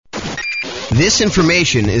This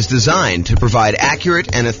information is designed to provide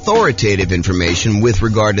accurate and authoritative information with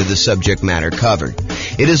regard to the subject matter covered.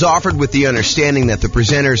 It is offered with the understanding that the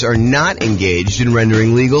presenters are not engaged in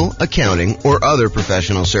rendering legal, accounting, or other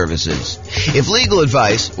professional services. If legal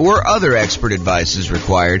advice or other expert advice is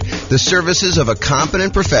required, the services of a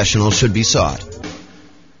competent professional should be sought.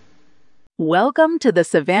 Welcome to the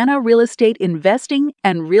Savannah Real Estate Investing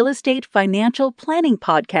and Real Estate Financial Planning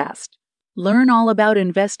Podcast. Learn all about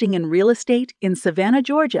investing in real estate in Savannah,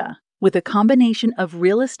 Georgia, with a combination of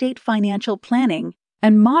real estate financial planning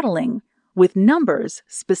and modeling with numbers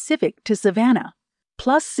specific to Savannah,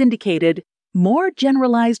 plus syndicated, more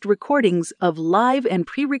generalized recordings of live and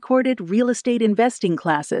pre-recorded real estate investing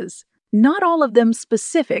classes, not all of them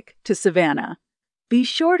specific to Savannah. Be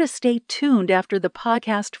sure to stay tuned after the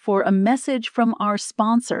podcast for a message from our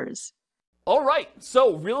sponsors. All right,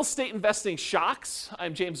 so real estate investing shocks.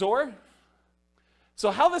 I'm James Orr. So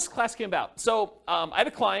how this class came about. So I had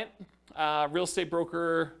a client, real estate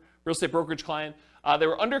brokerage client. They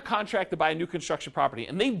were under contract to buy a new construction property,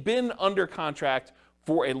 and they've been under contract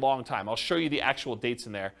for a long time. I'll show you the actual dates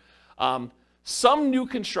in there. Some new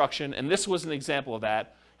construction, and this was an example of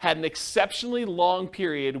that, had an exceptionally long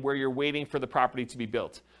period where you're waiting for the property to be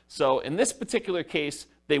built. So in this particular case,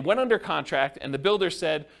 they went under contract, and the builder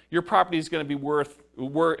said, your property is going to be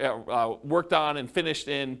worked on and finished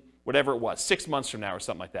in whatever it was, 6 months from now or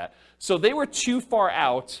something like that. So they were too far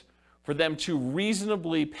out for them to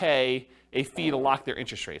reasonably pay a fee to lock their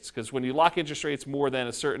interest rates. Because when you lock interest rates more than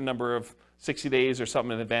a certain number of 60 days or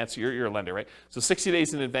something in advance, you're a lender, right? So 60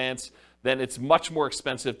 days in advance, then it's much more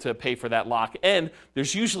expensive to pay for that lock. And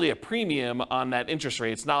there's usually a premium on that interest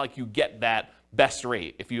rate. It's not like you get that best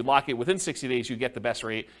rate. If you lock it within 60 days, you get the best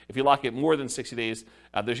rate. If you lock it more than 60 days,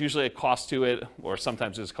 there's usually a cost to it, or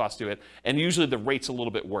sometimes there's a cost to it, and usually the rate's a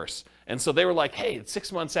little bit worse. And so they were like, hey, it's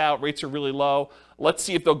 6 months out, rates are really low. Let's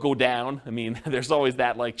see if they'll go down. I mean, there's always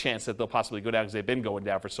that chance that they'll possibly go down because they've been going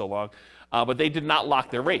down for so long. But they did not lock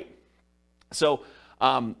their rate. So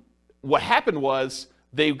what happened was,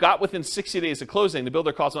 they got within 60 days of closing. The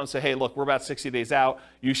builder calls on and says, hey, look, we're about 60 days out.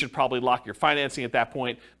 You should probably lock your financing at that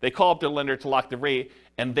point. They call up their lender to lock the rate,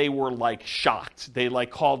 and they were shocked. They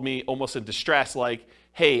called me almost in distress,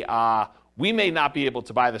 hey, we may not be able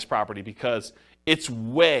to buy this property because it's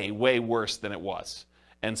way, way worse than it was.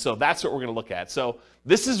 And so that's what we're going to look at. So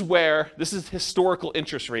this is historical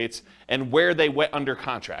interest rates and where they went under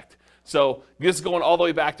contract. So this is going all the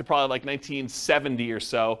way back to probably 1970 or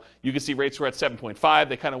so. You can see rates were at 7.5.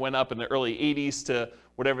 They kind of went up in the early 80s to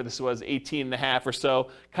whatever this was, 18.5 or so.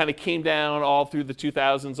 Kind of came down all through the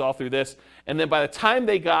 2000s, all through this. And then by the time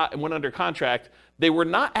they got and went under contract, they were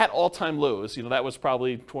not at all-time lows. That was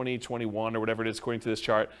probably 2021 or whatever it is according to this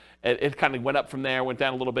chart. It kind of went up from there, went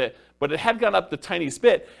down a little bit, but it had gone up the tiniest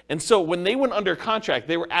bit. And so when they went under contract,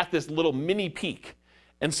 they were at this little mini peak.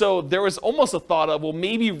 And so there was almost a thought of, well,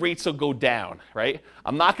 maybe rates will go down, right?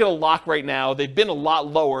 I'm not going to lock right now. They've been a lot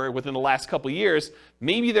lower within the last couple of years.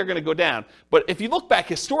 Maybe they're going to go down. But if you look back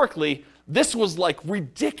historically, this was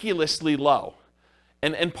ridiculously low.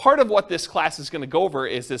 And part of what this class is going to go over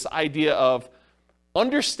is this idea of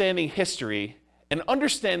understanding history and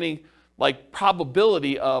understanding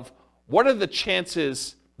probability of what are the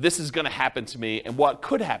chances this is going to happen to me and what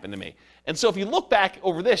could happen to me. And so if you look back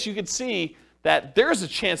over this, you can see that there's a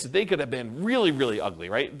chance that they could have been really, really ugly,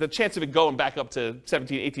 right? The chance of it going back up to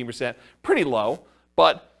 17, 18%, pretty low.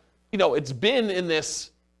 But, it's been in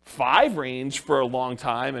this 5 range for a long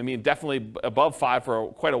time. I mean, definitely above 5 for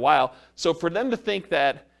quite a while. So for them to think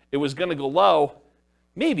that it was going to go low,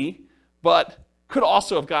 maybe, but could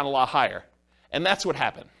also have gone a lot higher. And that's what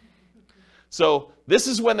happened. So this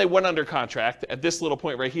is when they went under contract at this little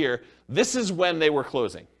point right here. This is when they were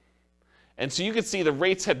closing. And so you can see the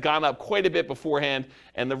rates had gone up quite a bit beforehand,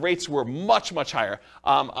 and the rates were much, much higher.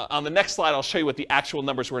 On the next slide, I'll show you what the actual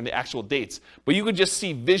numbers were and the actual dates. But you could just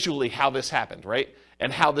see visually how this happened, right?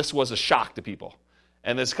 And how this was a shock to people.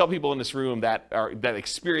 And there's a couple people in this room that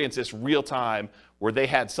experienced this real time where they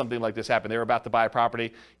had something like this happen. They were about to buy a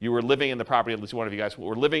property. You were living in the property, at least one of you guys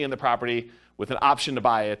were living in the property with an option to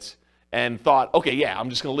buy it. And thought, okay, yeah, I'm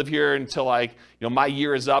just going to live here until my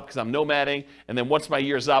year is up because I'm nomading. And then once my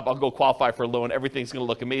year is up, I'll go qualify for a loan. Everything's going to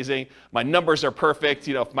look amazing. My numbers are perfect.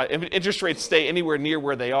 If my interest rates stay anywhere near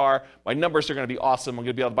where they are, my numbers are going to be awesome. I'm going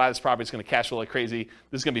to be able to buy this property. It's going to cash flow like crazy.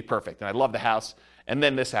 This is going to be perfect. And I love the house. And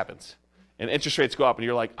then this happens. And interest rates go up and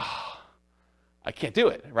you're like, oh, I can't do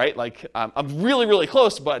it, right? I'm really, really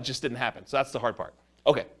close, but it just didn't happen. So that's the hard part.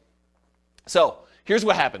 Okay. So here's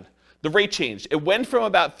what happened. the rate changed. It went from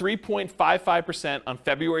about 3.55% on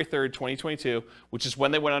February 3rd, 2022, which is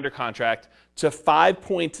when they went under contract, to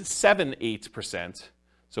 5.78%.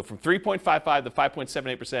 So from 3.55 to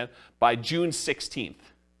 5.78% by June 16th,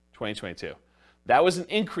 2022. That was an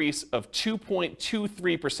increase of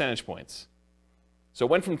 2.23 percentage points. So it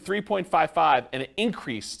went from 3.55 and it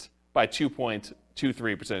increased by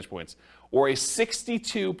 2.23 percentage points, or a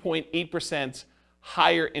 62.8%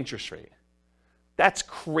 higher interest rate. That's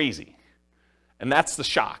crazy. And that's the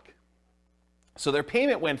shock. So their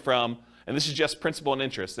payment went from, and this is just principal and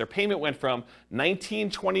interest, their payment went from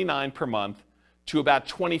 $1,929 per month to about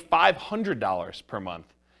 $2,500 per month,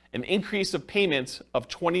 an increase of payments of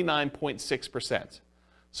 29.6%.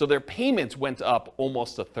 So their payments went up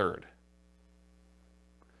almost a third.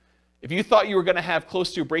 If you thought you were going to have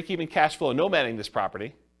close to a break-even cash flow nomading this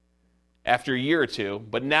property after a year or two,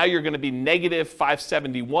 but now you're going to be negative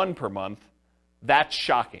 $571 per month, that's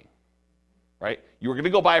shocking, right? You were going to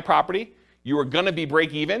go buy a property. You were going to be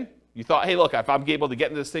break-even. You thought, hey, look, if I'm able to get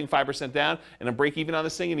into this thing 5% down and I'm break-even on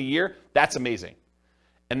this thing in a year, that's amazing.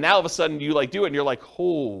 And now all of a sudden you do it and you're like,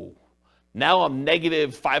 oh, now I'm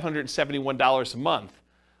negative $571 a month,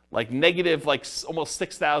 negative almost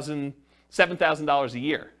 $6,000, $7,000 a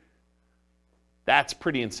year. That's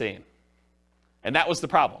pretty insane. And that was the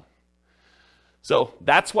problem. So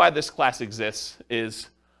that's why this class exists, is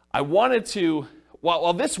I wanted to,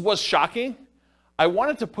 while this was shocking, I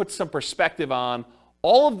wanted to put some perspective on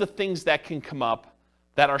all of the things that can come up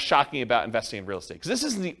that are shocking about investing in real estate. Because this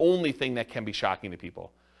isn't the only thing that can be shocking to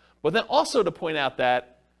people. But then also to point out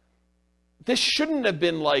that this shouldn't have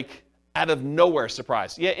been out of nowhere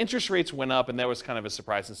surprise. Yeah, interest rates went up and that was kind of a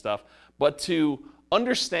surprise and stuff. But to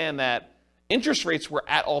understand that interest rates were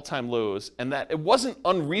at all-time lows and that it wasn't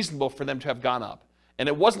unreasonable for them to have gone up. And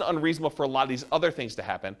it wasn't unreasonable for a lot of these other things to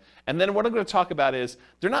happen. And then what I'm going to talk about is,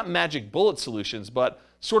 they're not magic bullet solutions, but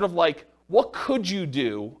sort of what could you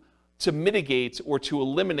do to mitigate or to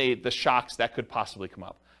eliminate the shocks that could possibly come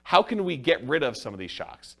up? How can we get rid of some of these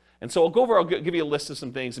shocks? And so I'll give you a list of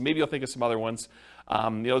some things, and maybe you'll think of some other ones.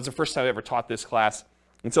 It's the first time I ever taught this class,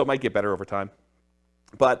 and so it might get better over time.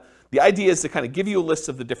 But the idea is to kind of give you a list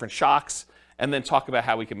of the different shocks, and then talk about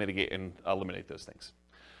how we can mitigate and eliminate those things.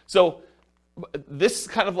 So this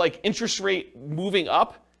kind of interest rate moving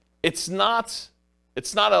up, it's not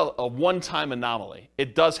a one-time anomaly.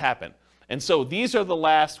 It does happen. And so these are the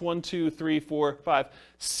last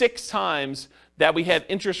 6 times that we had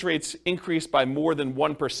interest rates increase by more than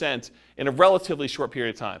 1% in a relatively short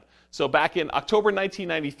period of time. So back in October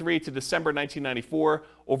 1993 to December 1994,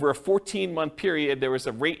 over a 14-month period, there was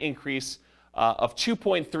a rate increase of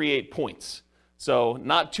 2.38 points. So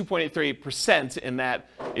not 2.83% in that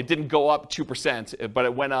it didn't go up 2%, but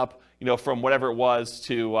it went up, from whatever it was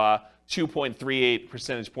to 2.38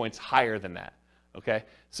 percentage points higher than that. Okay,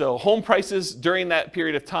 so home prices during that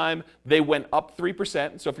period of time, they went up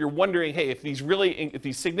 3%. So if you're wondering, hey, if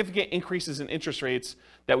these significant increases in interest rates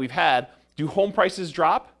that we've had, do home prices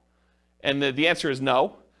drop? And the answer is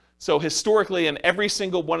no. So historically, in every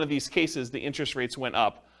single one of these cases, the interest rates went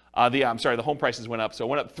up. The home prices went up. So it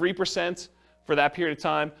went up 3%. For that period of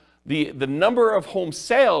time. The number of home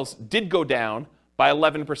sales did go down by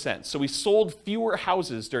 11%. So we sold fewer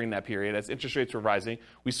houses during that period as interest rates were rising.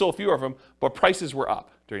 We sold fewer of them, but prices were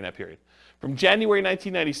up during that period. From January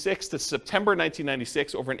 1996 to September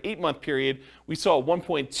 1996, over an 8-month period, we saw a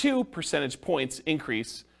 1.2 percentage points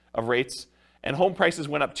increase of rates, and home prices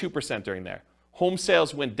went up 2% during there. Home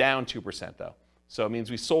sales went down 2%, though. So it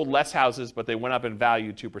means we sold less houses, but they went up in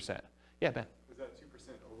value 2%. Yeah, Ben?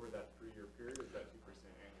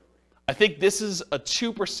 I think this is a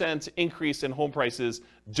 2% increase in home prices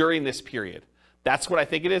during this period. That's what I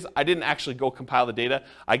think it is. I didn't actually go compile the data.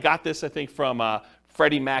 I got this, I think, from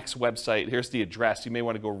Freddie Mac's website. Here's the address. You may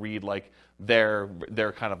want to go read their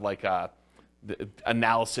kind of the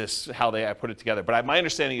analysis, how they put it together. But my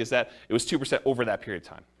understanding is that it was 2% over that period of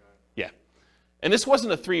time. Yeah. And this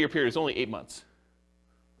wasn't a 3-year period. It was only 8 months.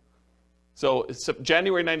 So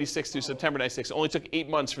January 96 through September 96, it only took 8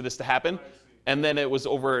 months for this to happen. And then it was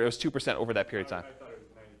 2% over that period of time. I thought it was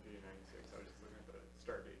 93 and 96. I was just looking at the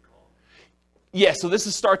start date column. Yeah, so this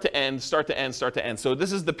is start to end, start to end, start to end. So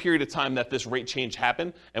this is the period of time that this rate change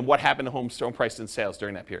happened and what happened to home prices and sales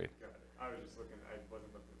during that period. Got it. I was just looking, I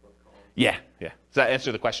wasn't looking at both columns. Yeah. Does that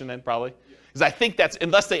answer the question then, probably? Because I think that's,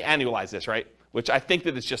 unless they annualize this, right? Which I think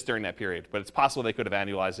that it's just during that period. But it's possible they could have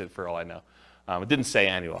annualized it for all I know. It didn't say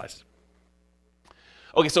annualized.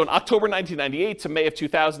 Okay, so in October 1998 to May of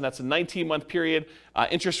 2000, that's a 19-month period,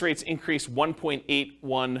 interest rates increased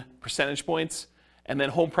 1.81 percentage points, and then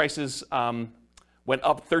home prices went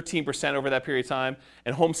up 13% over that period of time,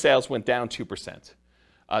 and home sales went down 2%.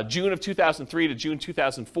 June of 2003 to June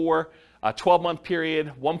 2004, 12-month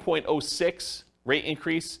period, 1.06 rate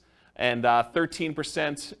increase, and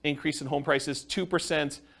 13% increase in home prices,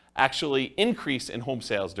 2% actually increase in home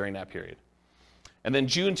sales during that period. And then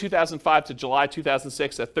June 2005 to July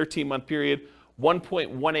 2006, a 13-month period,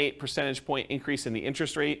 1.18 percentage point increase in the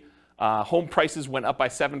interest rate. Home prices went up by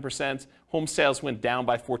 7%. Home sales went down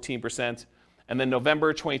by 14%. And then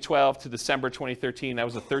November 2012 to December 2013, that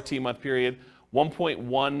was a 13-month period,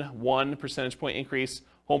 1.11 percentage point increase.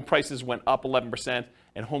 Home prices went up 11%,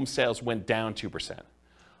 and home sales went down 2%.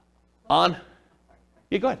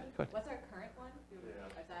 Yeah, go ahead. What's our current one?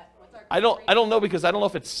 I don't know because I don't know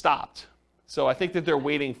if it's stopped. So I think that they're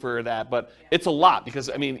waiting for that, but it's a lot because,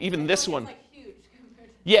 I mean, even this one. It's like huge compared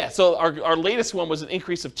to Yeah, so our latest one was an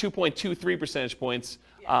increase of 2.23 percentage points,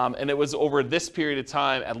 and it was over this period of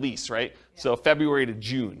time at least, right? So February to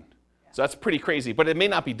June. So that's pretty crazy, but it may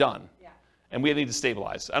not be done, and we need to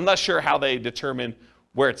stabilize. I'm not sure how they determine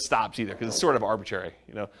where it stops either, because it's sort of arbitrary,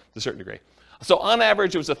 to a certain degree. So on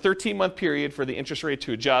average, it was a 13-month period for the interest rate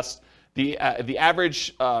to adjust. The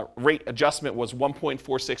average rate adjustment was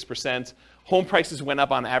 1.46%. Home prices went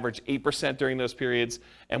up on average 8% during those periods,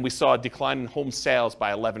 and we saw a decline in home sales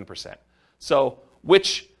by 11%. So,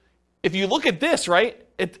 which, if you look at this, right,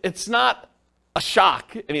 it's not a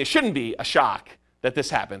shock. I mean, it shouldn't be a shock that this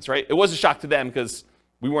happens, right? It was a shock to them because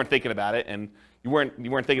we weren't thinking about it, and you weren't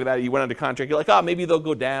thinking about it. You went under contract. You're like, oh, maybe they'll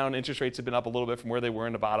go down. Interest rates have been up a little bit from where they were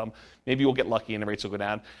in the bottom. Maybe we'll get lucky and the rates will go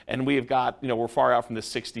down. And we've got, we're far out from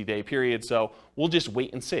this 60-day period, so we'll just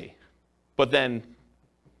wait and see. But then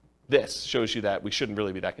this shows you that we shouldn't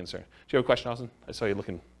really be that concerned. Do you have a question, Austin? I saw you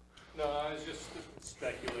looking. No, I was just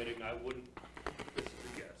speculating. This is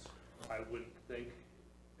a guess. I wouldn't think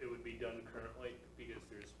it would be done currently because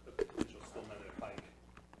there's a potential still another hike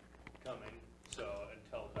coming. So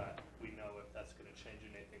until that, we know if that's going to change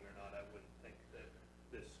anything or not. I wouldn't think that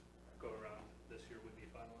this go around this year would be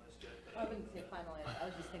finalized yet. I wouldn't say finalized. I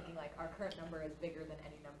was just thinking like our current number is bigger than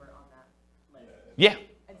any number on that list. Yeah.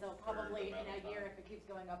 And so probably in a year, if it keeps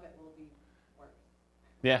going up, it will be worse.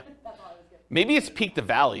 Yeah. That's all I was getting. Maybe it's peak to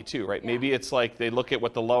valley too, right? Yeah. Maybe it's like they look at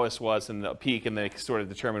what the lowest was and the peak and they sort of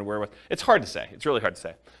determine where it was. It's hard to say. It's really hard to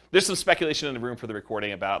say. There's some speculation in the room for the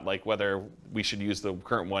recording about like whether we should use the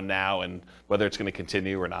current one now and whether it's going to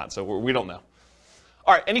continue or not. So we don't know.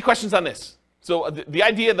 All right, any questions on this? So the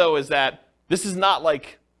idea though is that this is not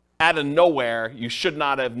like out of nowhere. You should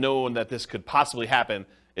not have known that this could possibly happen.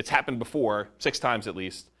 It's happened before, 6 times at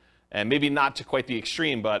least, and maybe not to quite the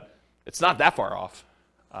extreme, but it's not that far off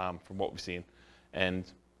from what we've seen. And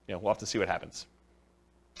we'll have to see what happens.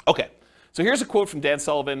 Okay, so here's a quote from Dan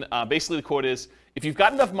Sullivan. Basically, the quote is: "If you've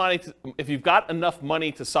got enough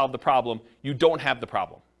money to solve the problem, you don't have the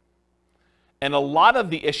problem." And a lot of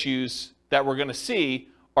the issues that we're going to see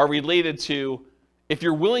are related to if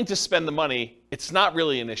you're willing to spend the money, it's not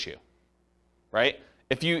really an issue, right?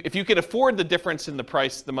 If you can afford the difference in the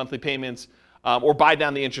price, the monthly payments, or buy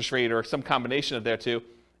down the interest rate, or some combination of their two,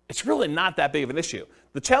 it's really not that big of an issue.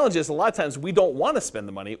 The challenge is a lot of times we don't want to spend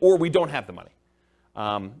the money, or we don't have the money.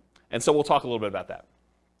 And so we'll talk a little bit about that.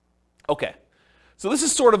 Okay, so this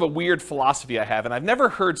is sort of a weird philosophy I have, and I've never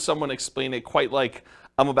heard someone explain it quite like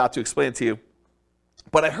I'm about to explain it to you.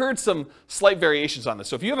 But I heard some slight variations on this.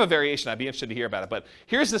 So if you have a variation, I'd be interested to hear about it. But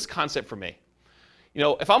here's this concept for me.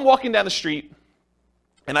 If I'm walking down the street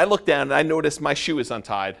and I look down and I notice my shoe is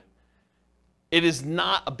untied, it is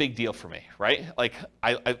not a big deal for me, right? Like,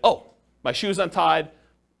 my shoe is untied.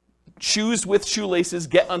 Shoes with shoelaces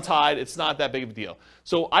get untied. It's not that big of a deal.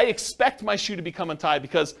 So I expect my shoe to become untied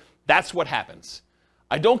because that's what happens.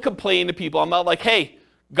 I don't complain to people. I'm not like, hey,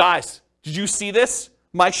 guys, did you see this?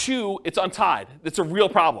 My shoe, it's untied. It's a real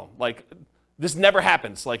problem. Like, this never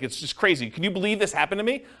happens. Like, it's just crazy. Can you believe this happened to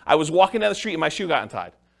me? I was walking down the street and my shoe got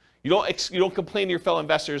untied. You don't complain to your fellow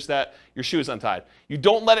investors that your shoe is untied. You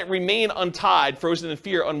don't let it remain untied, frozen in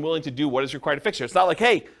fear, unwilling to do what is required to fix it. It's not like,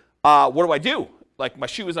 hey, what do I do? Like, my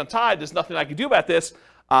shoe is untied. There's nothing I can do about this.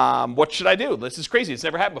 What should I do? This is crazy. It's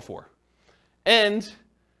never happened before. And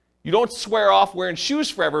you don't swear off wearing shoes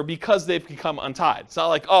forever because they've become untied. It's not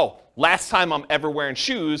like, oh, last time I'm ever wearing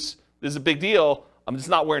shoes, this is a big deal. I'm just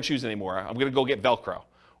not wearing shoes anymore. I'm going to go get Velcro.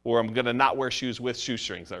 Or I'm going to not wear shoes with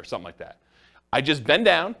shoestrings or something like that. I just bend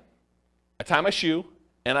down, I tie my shoe,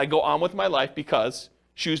 and I go on with my life because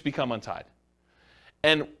shoes become untied.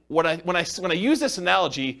 And when I use this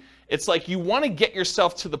analogy, it's like you want to get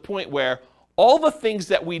yourself to the point where all the things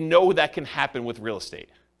that we know that can happen with real estate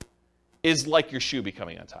is like your shoe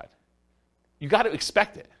becoming untied. You got to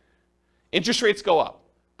expect it. Interest rates go up.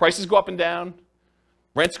 Prices go up and down.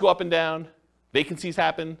 Rents go up and down, vacancies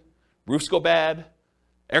happen, roofs go bad,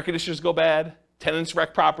 air conditioners go bad, tenants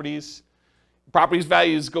wreck properties, properties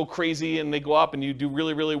values go crazy and they go up and you do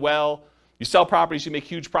really, really well. You sell properties, you make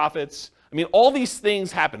huge profits. I mean, all these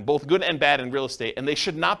things happen, both good and bad in real estate, and they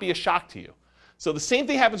should not be a shock to you. So the same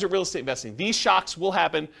thing happens with real estate investing. These shocks will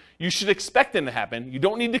happen. You should expect them to happen. You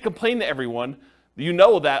don't need to complain to everyone. You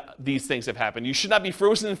know that these things have happened. You should not be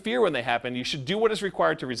frozen in fear when they happen. You should do what is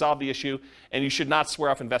required to resolve the issue, and you should not swear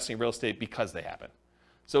off investing in real estate because they happen.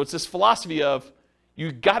 So it's this philosophy of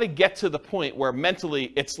you got to get to the point where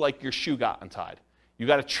mentally it's like your shoe got untied. You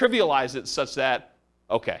got to trivialize it such that,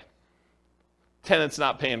 okay, tenant's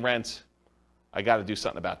not paying rent. I got to do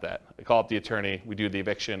something about that. I call up the attorney, we do the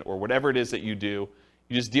eviction, or whatever it is that you do,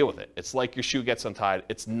 you just deal with it. It's like your shoe gets untied.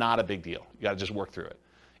 It's not a big deal. You got to just work through it.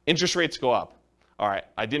 Interest rates go up. All right,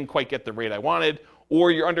 I didn't quite get the rate I wanted,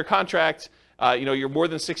 or you're under contract, you're more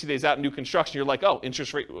than 60 days out in new construction, you're like, oh,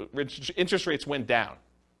 interest rates went down.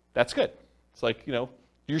 That's good. It's like,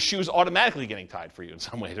 your shoe's automatically getting tied for you in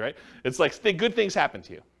some ways, right? It's like good things happen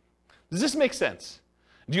to you. Does this make sense?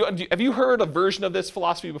 Have you heard a version of this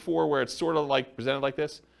philosophy before where it's sort of like presented like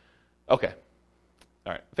this? Okay.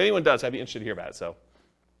 All right. If anyone does, I'd be interested to hear about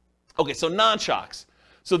it. So non-shocks.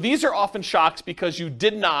 So these are often shocks because you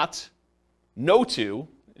did not know to,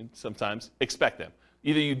 and sometimes, expect them.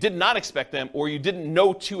 Either you did not expect them or you didn't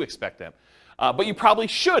know to expect them. But you probably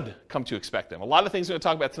should come to expect them. A lot of things we're going to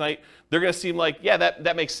talk about tonight, they're going to seem like, yeah,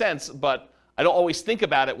 that makes sense, but I don't always think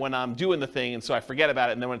about it when I'm doing the thing, and so I forget about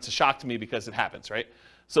it, and then when it's a shock to me because it happens, right?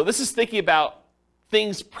 So this is thinking about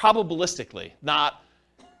things probabilistically, not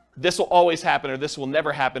this will always happen or this will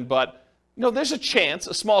never happen, but there's a chance,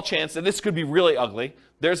 a small chance that this could be really ugly.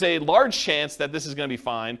 There's a large chance that this is going to be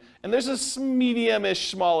fine, and there's a medium-ish,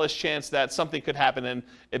 smallish chance that something could happen and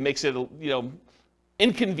it makes it,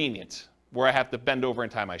 inconvenient where I have to bend over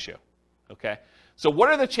and tie my shoe, okay? So what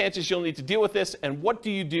are the chances you'll need to deal with this, and what do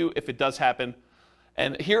you do if it does happen?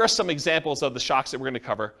 And here are some examples of the shocks that we're going to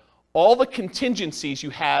cover. All the contingencies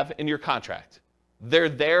you have in your contract, they're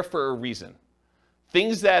there for a reason.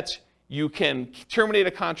 Things that you can terminate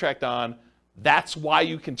a contract on, that's why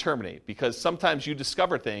you can terminate, because sometimes you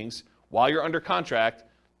discover things while you're under contract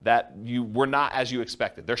that you were not as you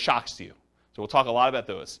expected. They're shocks to you. So we'll talk a lot about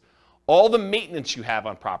those. All the maintenance you have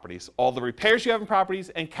on properties, all the repairs you have on properties,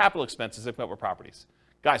 and capital expenses that come up with properties.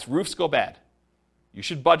 Guys, roofs go bad. You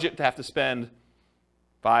should budget to have to spend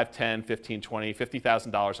 $5, $10, $15, $20,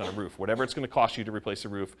 $50,000 on a roof. Whatever it's going to cost you to replace a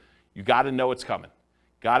roof, you got to know it's coming.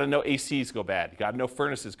 Got to know ACs go bad. You got to know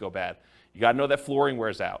furnaces go bad. You got to know that flooring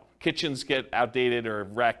wears out. Kitchens get outdated or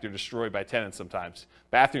wrecked or destroyed by tenants sometimes.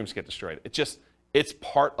 Bathrooms get destroyed. It's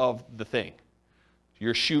part of the thing.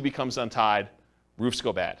 Your shoe becomes untied. Roofs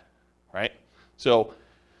go bad, right? So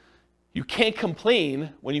you can't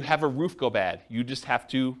complain when you have a roof go bad. You just have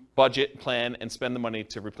to budget, plan, and spend the money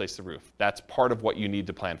to replace the roof. That's part of what you need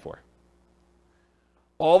to plan for.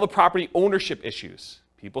 All the property ownership issues.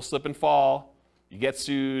 People slip and fall. You get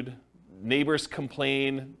sued. Neighbors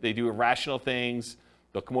complain. They do irrational things.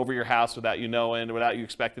 They'll come over your house without you knowing, without you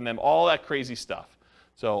expecting them. All that crazy stuff.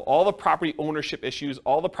 So all the property ownership issues,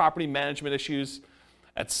 all the property management issues.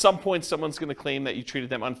 At some point, someone's going to claim that you treated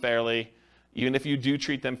them unfairly. Even if you do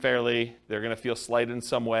treat them fairly, they're going to feel slighted in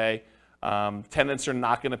some way. Tenants are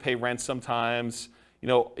not going to pay rent sometimes.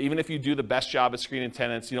 Even if you do the best job at screening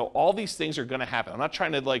tenants, all these things are going to happen. I'm not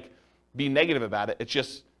trying to be negative about it. It's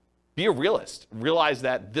just be a realist. Realize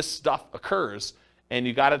that this stuff occurs, and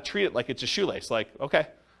you got to treat it like it's a shoelace. Like, okay,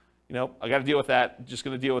 I got to deal with that. I'm just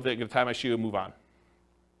going to deal with it. Going to tie my shoe and move on.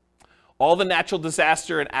 All the natural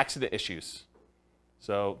disaster and accident issues.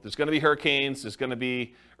 So there's going to be hurricanes, there's going to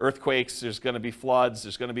be earthquakes, there's going to be floods,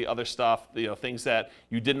 there's going to be other stuff, things that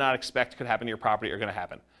you did not expect could happen to your property are going to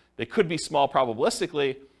happen. They could be small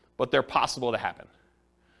probabilistically, but they're possible to happen.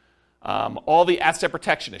 All the asset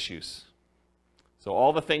protection issues. So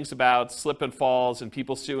all the things about slip and falls and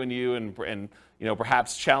people suing you and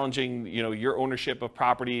perhaps challenging your ownership of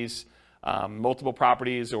properties, multiple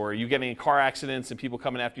properties, or you getting in car accidents and people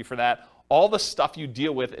coming after you for that. All the stuff you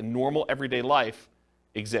deal with in normal everyday life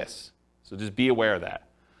exists. So just be aware of that.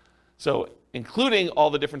 So including all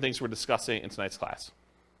the different things we're discussing in tonight's class.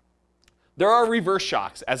 There are reverse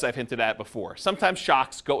shocks, as I've hinted at before. Sometimes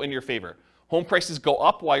shocks go in your favor. Home prices go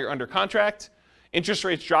up while you're under contract. Interest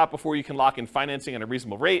rates drop before you can lock in financing at a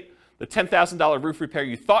reasonable rate. The $10,000 roof repair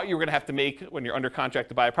you thought you were going to have to make when you're under contract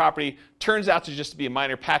to buy a property turns out to just be a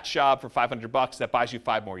minor patch job for $500 that buys you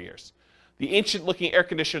 5 more years. The ancient-looking air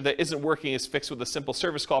conditioner that isn't working is fixed with a simple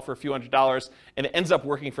service call for a few $100s, and it ends up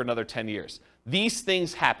working for another 10 years. These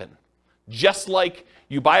things happen. Just like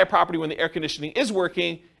you buy a property when the air conditioning is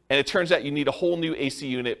working, and it turns out you need a whole new AC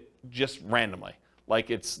unit just randomly. Like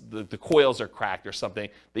the coils are cracked or something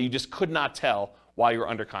that you just could not tell while you're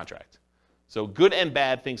under contract. So good and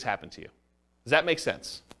bad things happen to you. Does that make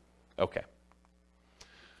sense? Okay.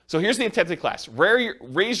 So here's the intent of the class.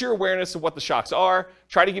 Raise your awareness of what the shocks are.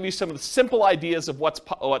 Try to give you some of the simple ideas of what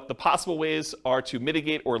the possible ways are to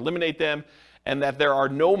mitigate or eliminate them, and that there are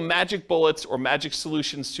no magic bullets or magic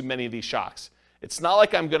solutions to many of these shocks. It's not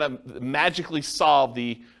like I'm going to magically solve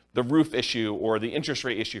the roof issue or the interest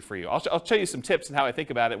rate issue for you. I'll tell you some tips and how I think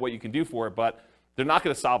about it, what you can do for it, but they're not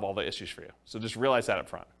going to solve all the issues for you. So just realize that up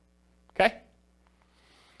front. Okay?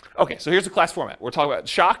 Okay, so here's the class format. We're talking about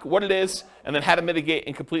shock, what it is, and then how to mitigate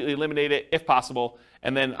and completely eliminate it if possible.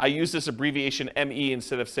 And then I use this abbreviation ME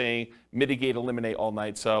instead of saying mitigate, eliminate all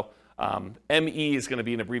night. So ME is going to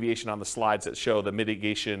be an abbreviation on the slides that show the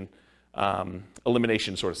mitigation,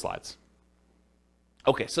 elimination sort of slides.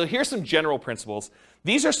 Okay, so here's some general principles.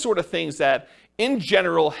 These are sort of things that, in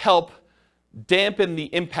general, help dampen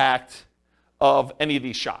the impact of any of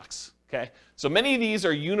these shocks. Okay, so many of these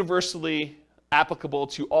are universally applicable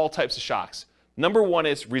to all types of shocks. Number one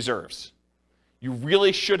is reserves. You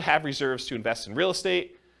really should have reserves to invest in real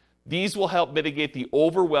estate. These will help mitigate the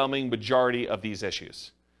overwhelming majority of these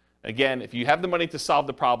issues. Again, if you have the money to solve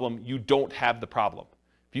the problem, you don't have the problem.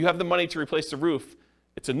 If you have the money to replace the roof,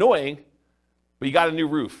 it's annoying, but you got a new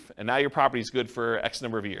roof, and now your property is good for X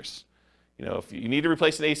number of years. You know, if you need to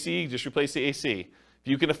replace an AC, just replace the AC. If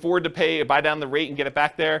you can afford to buy down the rate and get it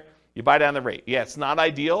back there, you buy down the rate. Yeah, it's not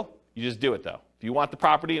ideal. You just do it, though. If you want the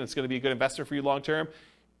property and it's going to be a good investment for you long term,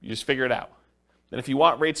 you just figure it out. And if you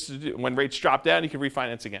want rates when rates drop down, you can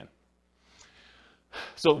refinance again.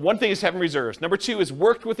 So one thing is having reserves. Number two is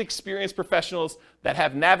worked with experienced professionals that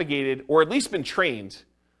have navigated or at least been trained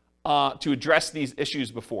to address these issues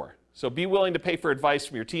before. So be willing to pay for advice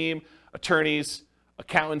from your team, attorneys,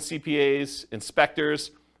 accountants, CPAs,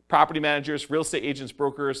 inspectors, property managers, real estate agents,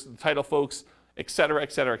 brokers, the title folks, et cetera,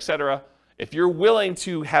 et cetera, et cetera. If you're willing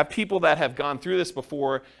to have people that have gone through this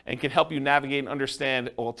before and can help you navigate and understand,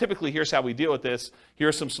 well, typically here's how we deal with this, here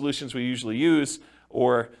are some solutions we usually use,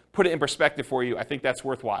 or put it in perspective for you, I think that's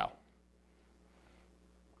worthwhile.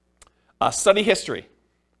 Study history.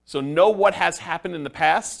 So know what has happened in the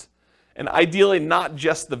past, and ideally not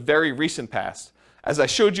just the very recent past. As I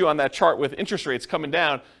showed you on that chart with interest rates coming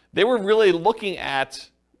down, they were really looking at,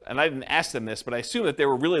 and I didn't ask them this, but I assume that they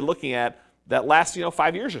were really looking at that last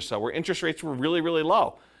 5 years or so where interest rates were really, really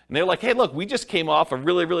low. And they were like, hey, look, we just came off a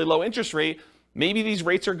really, really low interest rate. Maybe these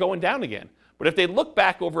rates are going down again. But if they look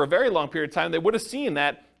back over a very long period of time, they would have seen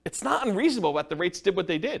that it's not unreasonable that the rates did what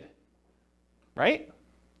they did, right?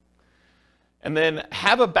 And then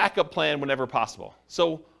have a backup plan whenever possible.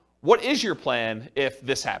 So what is your plan if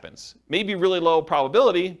this happens? Maybe really low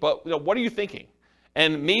probability, but what are you thinking?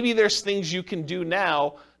 And maybe there's things you can do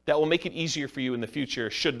now that will make it easier for you in the future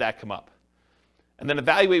should that come up. And then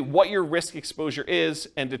evaluate what your risk exposure is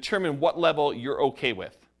and determine what level you're okay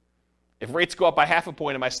with. If rates go up by 0.5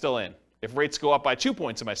 point, am I still in? If rates go up by 2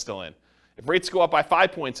 points, am I still in? If rates go up by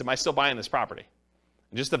 5 points, am I still buying this property?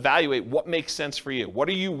 And just evaluate what makes sense for you. What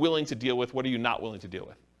are you willing to deal with? What are you not willing to deal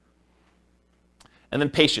with? And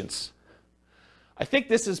then patience. I think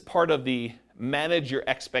this is part of the manage your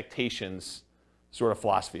expectations sort of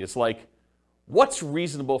philosophy. It's like, what's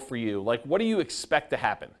reasonable for you? Like, what do you expect to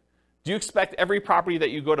happen? Do you expect every property that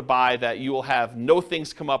you go to buy that you will have no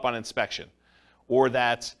things come up on inspection? Or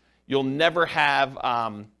that you'll never have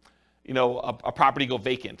a property go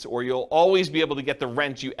vacant? Or you'll always be able to get the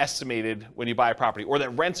rent you estimated when you buy a property? Or that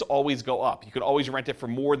rents always go up? You could always rent it for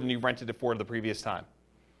more than you rented it for the previous time.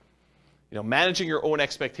 Managing your own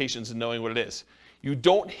expectations and knowing what it is. You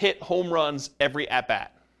don't hit home runs every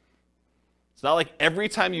at-bat. It's not like every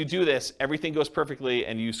time you do this, everything goes perfectly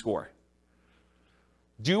and you score.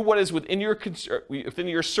 Do what is within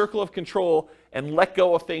your circle of control and let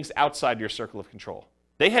go of things outside your circle of control.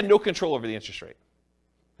 They had no control over the interest rate.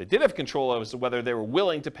 They did have control as to whether they were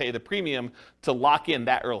willing to pay the premium to lock in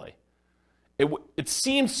that early. It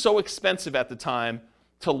seemed so expensive at the time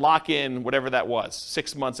to lock in whatever that was,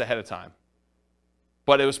 6 months ahead of time.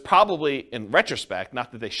 But it was probably, in retrospect,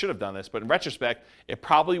 not that they should have done this, but in retrospect, it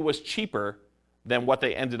probably was cheaper than what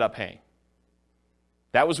they ended up paying.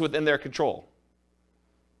 That was within their control.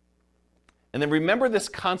 And then remember this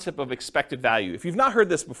concept of expected value. If you've not heard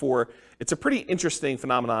this before, it's a pretty interesting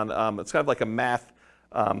phenomenon. It's kind of like a math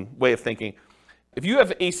way of thinking. If you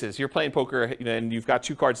have aces, you're playing poker and you've got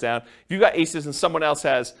 2 cards down. If you've got aces and someone else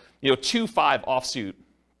has 2-5 offsuit,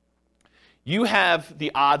 you have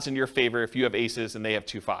the odds in your favor if you have aces and they have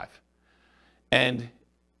 2-5. And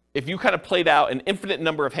if you kind of played out an infinite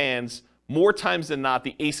number of hands, more times than not,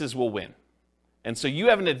 the aces will win. And so you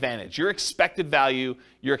have an advantage. Your expected value,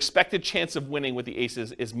 your expected chance of winning with the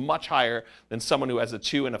aces is much higher than someone who has a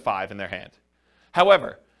 2 and a 5 in their hand.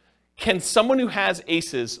 However, can someone who has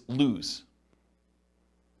aces lose?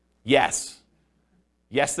 Yes.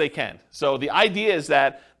 Yes, they can. So the idea is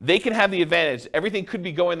that they can have the advantage. Everything could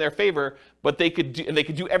be going in their favor, but they could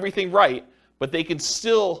do everything right, but they could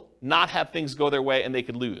still not have things go their way and they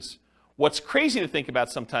could lose. What's crazy to think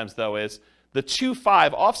about sometimes, though, is the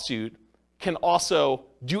 2-5 offsuit can also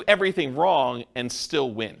do everything wrong and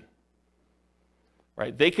still win.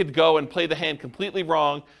 Right? They could go and play the hand completely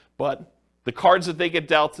wrong, but the cards that they get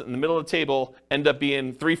dealt in the middle of the table end up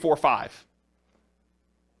being 3, 4, 5.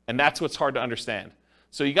 And that's what's hard to understand.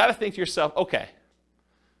 So you got to think to yourself, okay,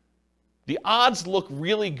 the odds look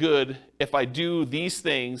really good if I do these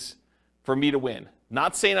things for me to win.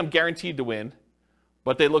 Not saying I'm guaranteed to win,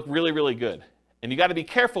 but they look really, really good. And you got to be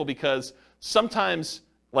careful because sometimes,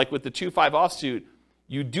 like with the 2-5 offsuit,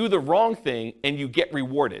 you do the wrong thing and you get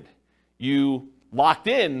rewarded. You locked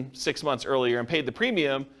in 6 months earlier and paid the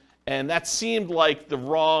premium, and that seemed like the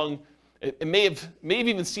wrong, it may have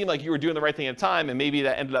even seemed like you were doing the right thing at the time, and maybe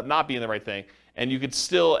that ended up not being the right thing. And you could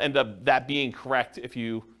still end up that being correct if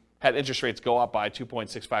you had interest rates go up by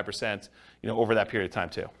 2.65%, over that period of time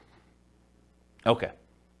too. Okay.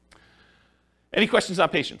 Any questions on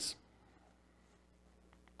patience?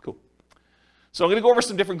 Cool. So I'm going to go over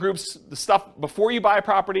some different groups, the stuff before you buy a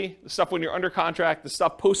property, the stuff when you're under contract, the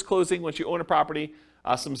stuff post-closing once you own a property,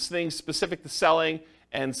 some things specific to selling,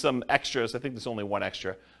 and some extras. I think there's only one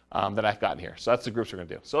extra that I've gotten here. So that's the groups we're going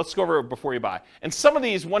to do. So let's go over before you buy. And some of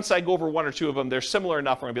these, once I go over one or two of them, they're similar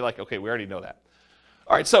enough, we're going to be like, okay, we already know that.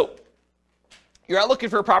 All right, so you're out looking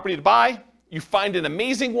for a property to buy. You find an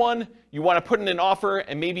amazing one. You want to put in an offer,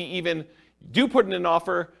 and maybe even do put in an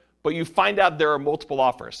offer, but you find out there are multiple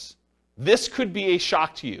offers. This could be a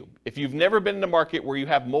shock to you. If you've never been in a market where you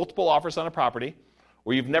have multiple offers on a property,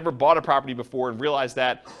 or you've never bought a property before and realized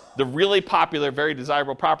that the really popular, very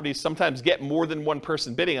desirable properties sometimes get more than one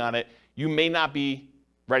person bidding on it, you may not be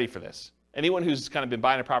ready for this. Anyone who's kind of been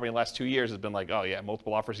buying a property in the last 2 years has been like, oh yeah,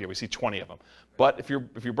 multiple offers here, we see 20 of them. But if you're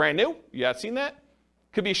brand new, you haven't seen that,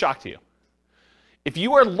 could be a shock to you. If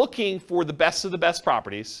you are looking for the best of the best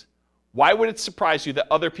properties, why would it surprise you that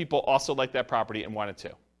other people also like that property and want it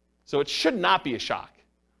too? So it should not be a shock.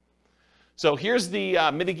 So here's the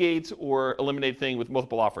mitigate or eliminate thing with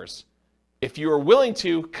multiple offers. If you are willing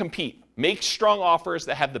to compete, make strong offers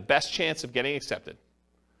that have the best chance of getting accepted.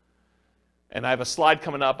 And I have a slide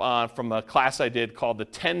coming up from a class I did called the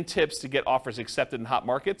 10 tips to get offers accepted in hot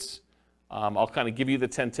markets. I'll kind of give you the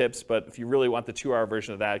 10 tips, but if you really want the 2-hour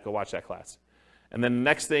version of that, go watch that class. And then the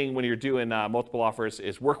next thing when you're doing multiple offers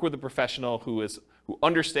is work with a professional who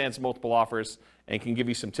understands multiple offers and can give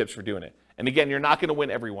you some tips for doing it. And again, you're not going to win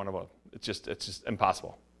every one of them. It's just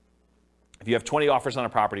impossible. If you have 20 offers on a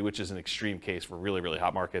property, which is an extreme case for really, really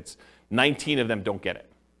hot markets, 19 of them don't get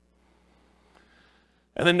it.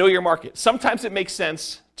 And then know your market. Sometimes it makes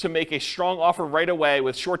sense to make a strong offer right away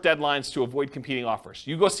with short deadlines to avoid competing offers.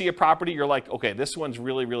 You go see a property, you're like, okay, this one's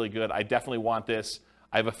really, really good. I definitely want this.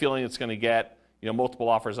 I have a feeling it's going to get multiple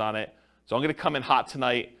offers on it. So I'm going to come in hot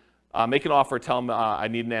tonight, make an offer, tell them I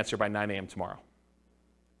need an answer by 9 a.m. tomorrow.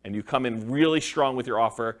 And you come in really strong with your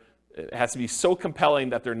offer. It has to be so compelling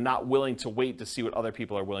that they're not willing to wait to see what other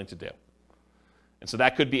people are willing to do. And so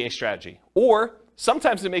that could be a strategy. Or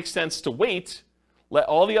sometimes it makes sense to wait, let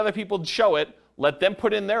all the other people show it, let them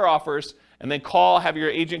put in their offers, and then have your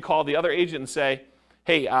agent call the other agent and say,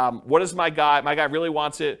 hey, what does my guy really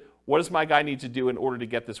wants it, what does my guy need to do in order to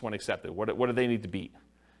get this one accepted? What do they need to beat?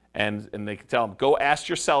 And they can tell them, go ask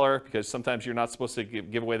your seller, because sometimes you're not supposed to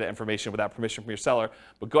give away that information without permission from your seller,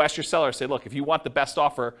 but go ask your seller, say, look, if you want the best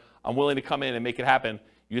offer, I'm willing to come in and make it happen.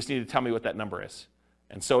 You just need to tell me what that number is.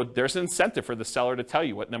 And so there's an incentive for the seller to tell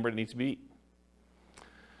you what number it needs to be.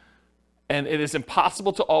 And it is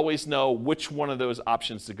impossible to always know which one of those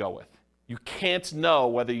options to go with. You can't know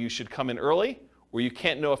whether you should come in early or you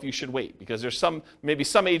can't know if you should wait, because there's maybe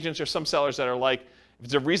some agents or some sellers that are like, if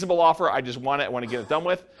it's a reasonable offer, I just want it, I want to get it done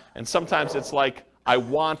with. And sometimes it's like, I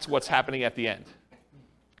want what's happening at the end.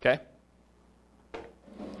 Okay?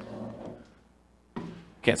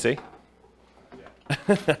 Can't see?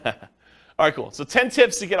 All right, cool. So 10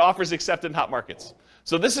 tips to get offers accepted in hot markets.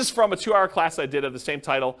 So this is from a 2-hour class I did of the same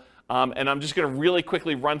title. And I'm just going to really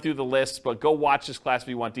quickly run through the list, but go watch this class if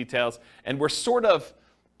you want details. And we're sort of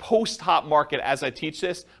post-hot market as I teach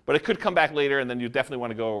this, but it could come back later, and then you definitely want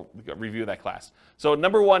to go review that class. So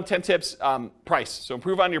number 1, 10 tips, price. So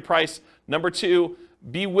improve on your price. Number 2,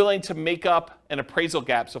 be willing to make up an appraisal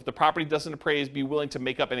gap. So if the property doesn't appraise, be willing to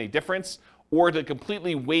make up any difference or to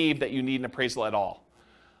completely waive that you need an appraisal at all.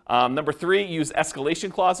 Number 3, use escalation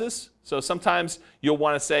clauses. So sometimes you'll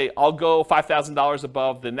want to say, I'll go $5,000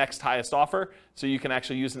 above the next highest offer. So you can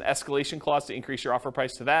actually use an escalation clause to increase your offer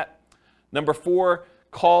price to that. Number 4,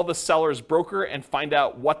 call the seller's broker and find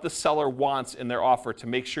out what the seller wants in their offer to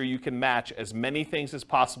make sure you can match as many things as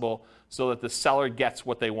possible so that the seller gets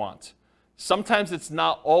what they want. Sometimes it's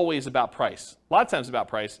not always about price. A lot of times it's about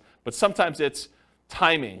price, but sometimes it's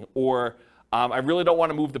timing, or I really don't want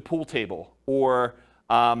to move the pool table, or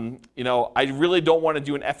I really don't want to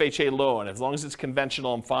do an FHA loan. As long as it's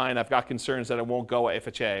conventional, I'm fine. I've got concerns that it won't go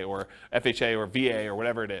FHA or VA or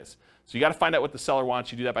whatever it is. So you got to find out what the seller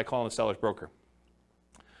wants. You do that by calling the seller's broker.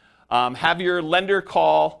 Have your lender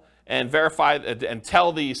call and verify and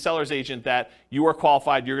tell the seller's agent that you are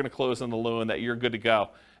qualified, you're going to close on the loan, that you're good to go.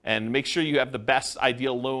 And make sure you have the best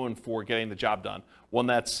ideal loan for getting the job done. One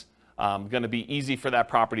that's going to be easy for that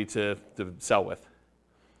property to sell with.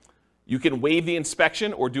 You can waive the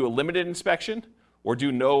inspection or do a limited inspection, or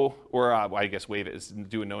do no, or I guess waive it is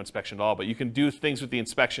do a no inspection at all, but you can do things with the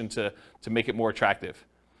inspection to make it more attractive.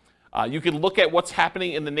 You can look at what's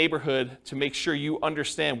happening in the neighborhood to make sure you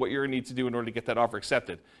understand what you're going to need to do in order to get that offer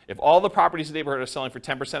accepted. If all the properties in the neighborhood are selling for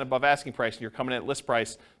 10% above asking price and you're coming in at list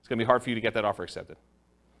price, it's going to be hard for you to get that offer accepted.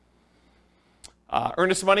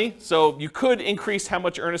 Earnest money. So you could increase how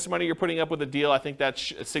much earnest money you're putting up with a deal. I think that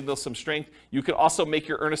signals some strength. You could also make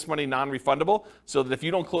your earnest money non-refundable so that if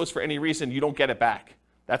you don't close for any reason, you don't get it back.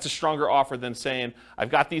 That's a stronger offer than saying, I've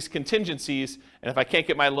got these contingencies, and if I can't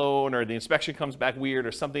get my loan or the inspection comes back weird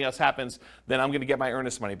or something else happens, then I'm going to get my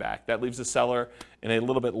earnest money back. That leaves the seller in a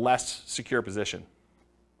little bit less secure position.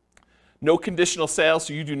 No conditional sales,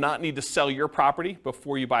 so you do not need to sell your property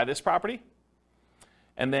before you buy this property.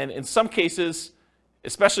 And then in some cases,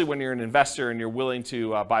 especially when you're an investor and you're willing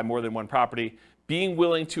to buy more than one property, being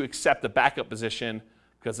willing to accept a backup position,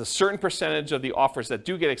 because a certain percentage of the offers that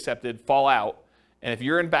do get accepted fall out. And if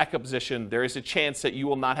you're in backup position, there is a chance that you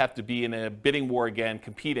will not have to be in a bidding war again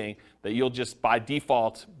competing, that you'll just by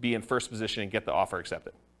default be in first position and get the offer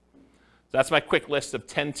accepted. So that's my quick list of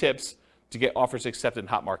 10 tips to get offers accepted in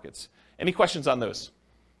hot markets. Any questions on those?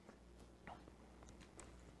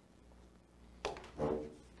 All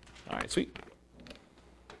right, sweet.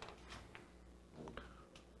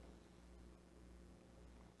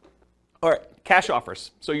 All right, cash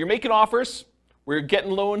offers. So you're making offers, where you're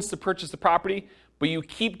getting loans to purchase the property, but you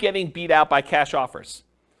keep getting beat out by cash offers.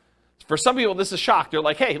 For some people, this is a shock. They're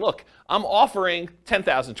like, hey, look, I'm offering $10,000,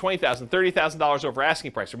 $20,000, $30,000 over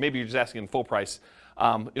asking price, or maybe you're just asking full price.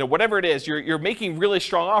 Whatever it is, you're making really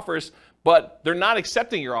strong offers, but they're not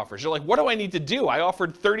accepting your offers. You're like, what do I need to do? I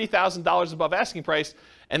offered $30,000 above asking price,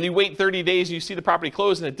 and you wait 30 days and you see the property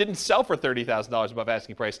close and it didn't sell for $30,000 above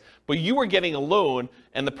asking price, but you were getting a loan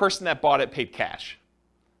and the person that bought it paid cash.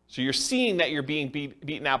 So you're seeing that you're being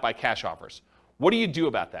beaten out by cash offers. What do you do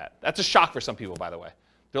about that? That's a shock for some people, by the way.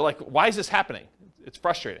 They're like, why is this happening? It's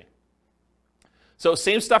frustrating. So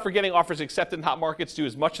same stuff for getting offers accepted in hot markets. Do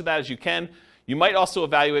as much of that as you can. You might also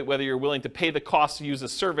evaluate whether you're willing to pay the cost to use a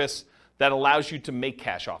service that allows you to make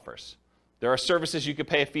cash offers. There are services you could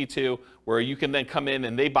pay a fee to where you can then come in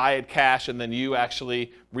and they buy it cash and then you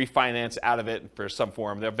actually refinance out of it for some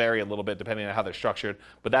form. They'll vary a little bit depending on how they're structured,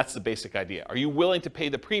 but that's the basic idea. Are you willing to pay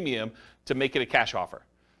the premium to make it a cash offer?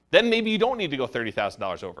 Then maybe you don't need to go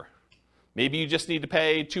 $30,000 over. Maybe you just need to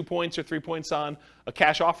pay 2 points or 3 points on a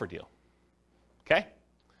cash offer deal. Okay?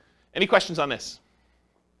 Any questions on this?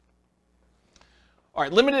 All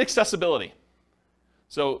right, limited accessibility.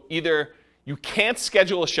 So either you can't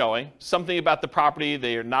schedule a showing, something about the property,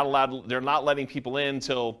 they're not letting people in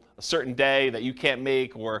until a certain day that you can't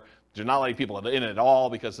make, or they're not letting people in at all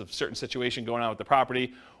because of a certain situation going on with the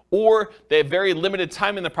property, or they have very limited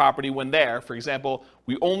time in the property when there. For example,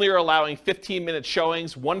 we only are allowing 15-minute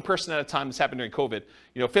showings, one person at a time. This happened during COVID.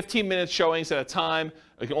 15-minute showings at a time.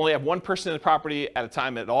 We can only have one person in the property at a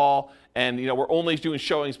time at all. And we're only doing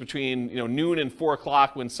showings between noon and 4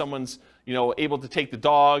 o'clock when someone's able to take the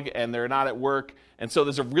dog and they're not at work. And so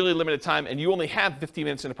there's a really limited time, and you only have 15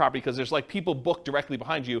 minutes in the property because there's like people booked directly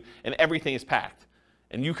behind you, and everything is packed.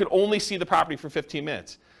 And you can only see the property for 15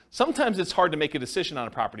 minutes. Sometimes it's hard to make a decision on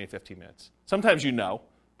a property in 15 minutes. Sometimes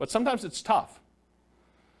but sometimes it's tough.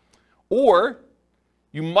 Or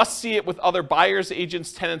you must see it with other buyers,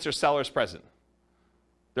 agents, tenants, or sellers present.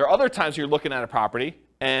 There are other times you're looking at a property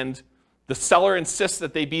and the seller insists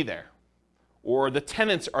that they be there. Or the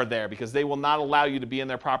tenants are there because they will not allow you to be in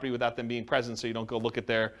their property without them being present, so you don't go look at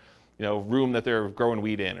their room that they're growing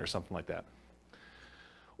weed in or something like that.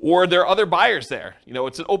 Or there are other buyers there.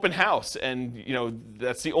 It's an open house, and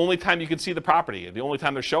that's the only time you can see the property, the only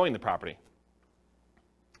time they're showing the property.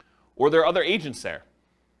 Or there are other agents there.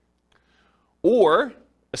 Or,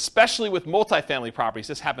 especially with multifamily properties,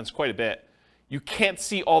 this happens quite a bit, you can't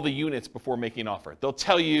see all the units before making an offer. They'll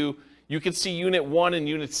tell you, you can see unit 1 and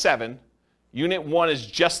unit 7. Unit 1 is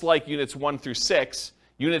just like units 1 through 6.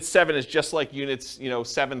 Unit 7 is just like units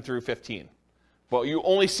 7 through 15. But you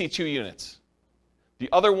only see 2 units. The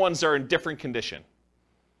other ones are in different condition.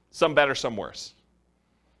 Some better, some worse.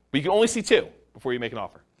 But you can only see 2 before you make an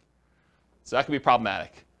offer. So that can be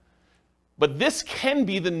problematic. But this can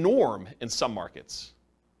be the norm in some markets,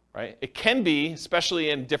 right? It can be, especially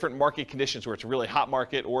in different market conditions where it's a really hot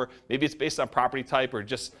market, or maybe it's based on property type, or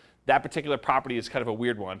just that particular property is kind of a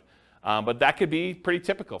weird one. But that could be pretty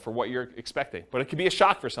typical for what you're expecting. But it could be a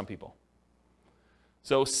shock for some people.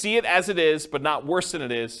 So see it as it is, but not worse than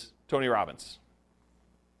it is, Tony Robbins.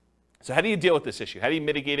 So how do you deal with this issue? How do you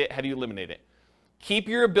mitigate it? How do you eliminate it? Keep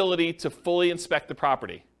your ability to fully inspect the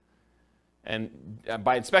property. And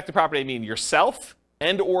by inspect the property, I mean yourself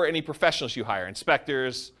and or any professionals you hire,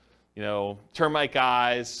 inspectors, termite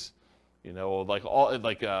guys, radon,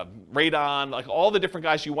 all the different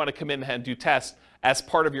guys you want to come in and do tests as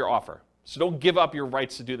part of your offer. So don't give up your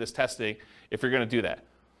rights to do this testing if you're going to do that.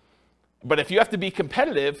 But if you have to be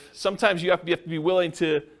competitive, sometimes you have to be willing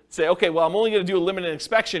to say, okay, well, I'm only going to do a limited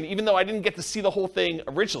inspection, even though I didn't get to see the whole thing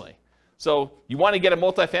originally. So you want to get a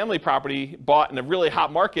multifamily property bought in a really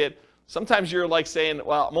hot market. Sometimes you're like saying,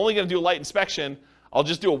 well, I'm only going to do a light inspection. I'll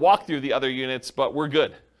just do a walkthrough of the other units, but we're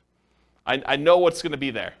good. I know what's going to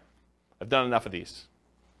be there. I've done enough of these.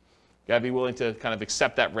 You got to be willing to kind of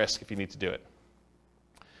accept that risk if you need to do it.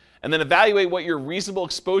 And then evaluate what your reasonable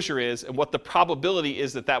exposure is and what the probability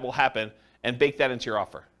is that will happen, and bake that into your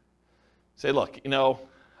offer. Say, look,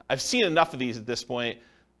 I've seen enough of these at this point.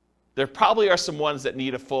 There probably are some ones that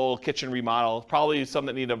need a full kitchen remodel, probably some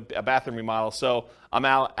that need a bathroom remodel. So I'm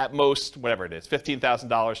out at most, whatever it is, $15,000,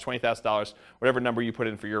 $20,000, whatever number you put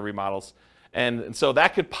in for your remodels. And so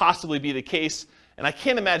that could possibly be the case. And I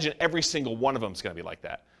can't imagine every single one of them is going to be like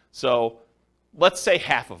that. So let's say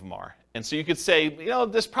half of them are. And so you could say,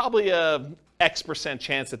 there's probably a X%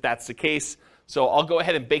 chance that that's the case. So I'll go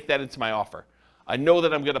ahead and bake that into my offer. I know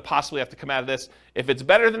that I'm going to possibly have to come out of this. If it's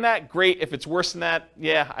better than that, great. If it's worse than that,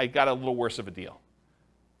 yeah, I got a little worse of a deal.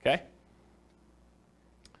 Okay?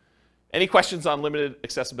 Any questions on limited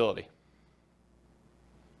accessibility?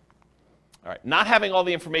 All right, not having all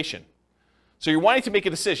the information. So you're wanting to make a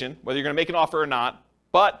decision, whether you're going to make an offer or not,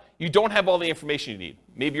 but you don't have all the information you need.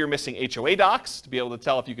 Maybe you're missing HOA docs to be able to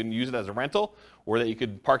tell if you can use it as a rental, or that you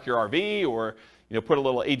could park your RV, or put a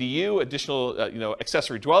little ADU, additional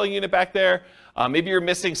accessory dwelling unit back there. Maybe you're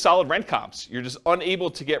missing solid rent comps. You're just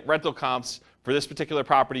unable to get rental comps for this particular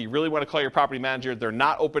property. You really want to call your property manager. They're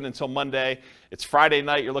not open until Monday. It's Friday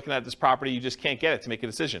night. You're looking at this property. You just can't get it to make a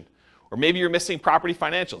decision. Or maybe you're missing property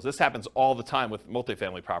financials. This happens all the time with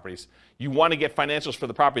multifamily properties. You want to get financials for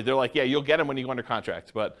the property. They're like, yeah, you'll get them when you go under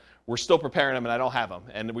contract, but we're still preparing them and I don't have them.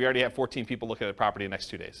 And we already have 14 people looking at the property in the next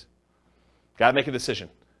 2 days. Got to make a decision.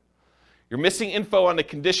 You're missing info on the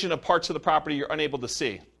condition of parts of the property you're unable to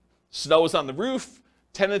see. Snow is on the roof,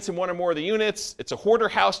 tenants in one or more of the units. It's a hoarder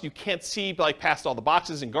house. You can't see past all the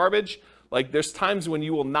boxes and garbage. There's times when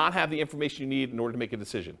you will not have the information you need in order to make a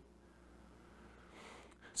decision.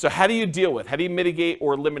 So how do you deal with, how do you mitigate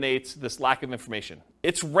or eliminate this lack of information?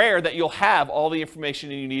 It's rare that you'll have all the information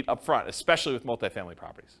you need up front, especially with multifamily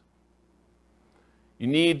properties. You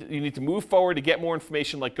need to move forward to get more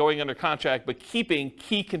information, like going under contract, but keeping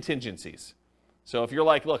key contingencies. So if you're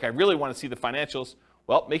like, look, I really want to see the financials,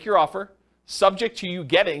 well, make your offer, subject to you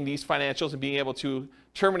getting these financials and being able to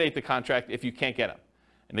terminate the contract if you can't get them.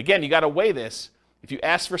 And again, you got to weigh this. If you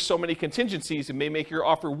ask for so many contingencies, it may make your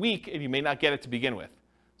offer weak and you may not get it to begin with.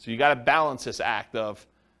 So you got to balance this act of,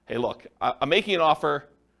 hey, look, I'm making an offer.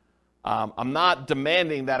 I'm not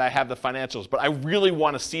demanding that I have the financials, but I really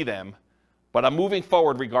want to see them. But I'm moving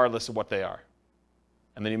forward regardless of what they are.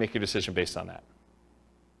 And then you make your decision based on that.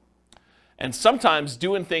 And sometimes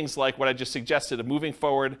doing things like what I just suggested of moving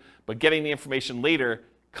forward but getting the information later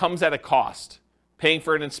comes at a cost. Paying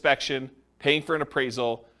for an inspection, paying for an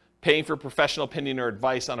appraisal, paying for professional opinion or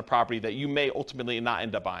advice on a property that you may ultimately not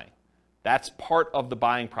end up buying. That's part of the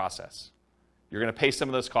buying process. You're going to pay some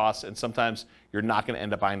of those costs, and sometimes you're not going to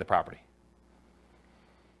end up buying the property.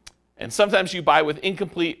 And sometimes you buy with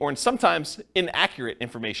incomplete or sometimes inaccurate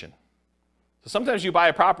information. So sometimes you buy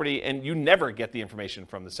a property and you never get the information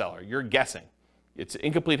from the seller. You're guessing. It's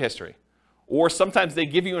incomplete history. Or sometimes they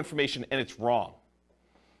give you information and it's wrong.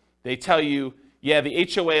 They tell you, yeah, the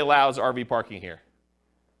HOA allows RV parking here.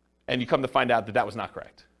 and you come to find out that that was not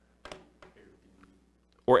correct.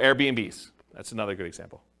 Or Airbnbs. That's another good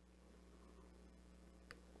example.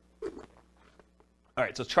 All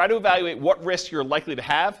right, so try to evaluate what risk you're likely to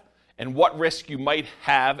have and what risk you might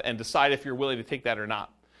have and decide if you're willing to take that or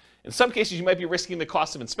not. In some cases, you might be risking the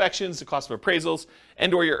cost of inspections, the cost of appraisals,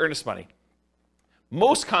 and or your earnest money.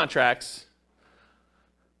 Most contracts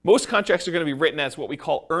are going to be written as what we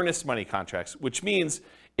call earnest money contracts, which means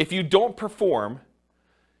if you don't perform,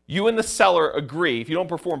 you and the seller agree, if you don't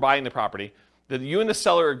perform buying the property, that you and the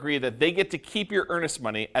seller agree that they get to keep your earnest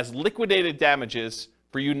money as liquidated damages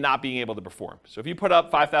for you not being able to perform. So if you put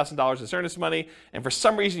up $5,000 as earnest money, and for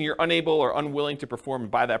some reason you're unable or unwilling to perform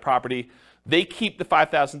and buy that property, they keep the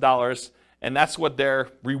 $5,000, and that's what their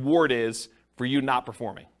reward is for you not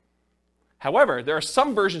performing. However, there are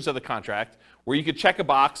some versions of the contract where you could check a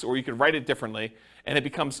box or you could write it differently, and it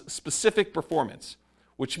becomes specific performance,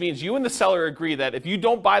 which means you and the seller agree that if you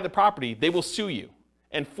don't buy the property, they will sue you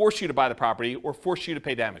and force you to buy the property or force you to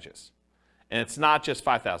pay damages. And it's not just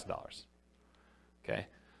 $5,000. Okay?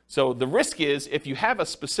 So the risk is if you have a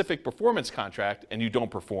specific performance contract and you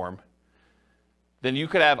don't perform, then you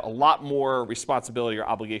could have a lot more responsibility or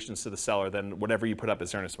obligations to the seller than whatever you put up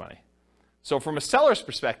as earnest money. So from a seller's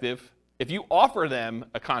perspective, if you offer them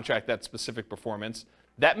a contract that's specific performance,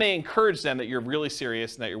 that may encourage them that you're really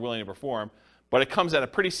serious and that you're willing to perform, but it comes at a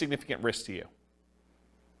pretty significant risk to you.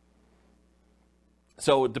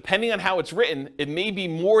 So depending on how it's written, it may be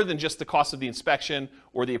more than just the cost of the inspection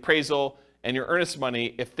or the appraisal and your earnest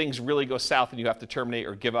money if things really go south and you have to terminate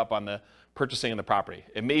or give up on the purchasing of the property.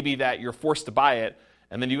 It may be that you're forced to buy it,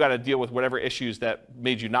 and then you got to deal with whatever issues that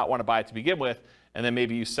made you not want to buy it to begin with, and then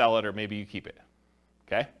maybe you sell it or maybe you keep it.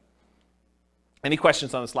 Okay? Any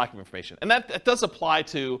questions on this lack of information? And that does apply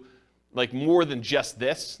to like more than just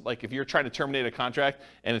this. Like if you're trying to terminate a contract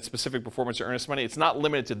and it's specific performance or earnest money, it's not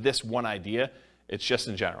limited to this one idea. It's just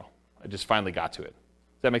in general. I just finally got to it.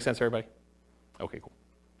 Does that make sense, everybody? Okay, cool.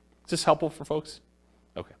 Is this helpful for folks?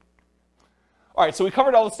 Okay. All right, so we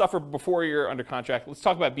covered all the stuff for before you're under contract. Let's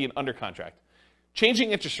talk about being under contract.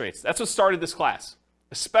 Changing interest rates. That's what started this class,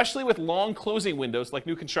 especially with long closing windows like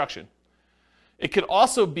new construction. It could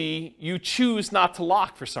also be you choose not to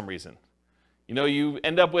lock for some reason. You know, you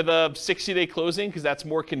end up with a 60-day closing because that's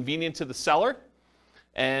more convenient to the seller.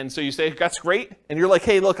 And so you say, that's great. And you're like,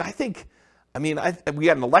 hey, look, we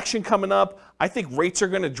got an election coming up. I think rates are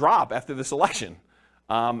going to drop after this election.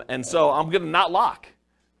 And so I'm going to not lock.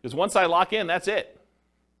 Because once I lock in, that's it.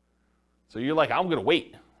 So you're like, I'm going to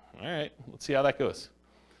wait. All right, let's see how that goes.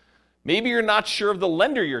 Maybe you're not sure of the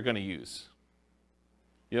lender you're going to use.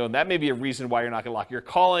 You know, that may be a reason why you're not going to lock. You're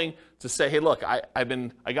calling to say, hey, look,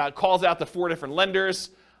 I got calls out to 4 different lenders.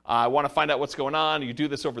 I want to find out what's going on. You do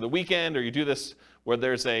this over the weekend, or you do this where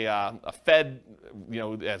there's a Fed, you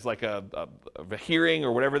know, as like a hearing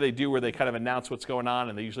or whatever they do where they kind of announce what's going on,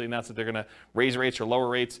 and they usually announce that they're going to raise rates or lower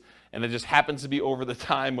rates, and it just happens to be over the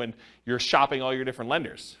time when you're shopping all your different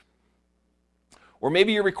lenders. Or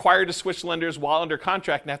maybe you're required to switch lenders while under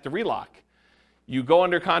contract and have to relock. You go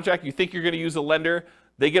under contract, you think you're going to use a lender,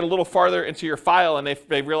 they get a little farther into your file and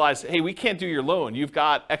they realize, hey, we can't do your loan. You've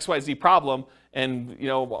got XYZ problem, and you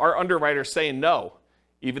know our underwriter's saying no,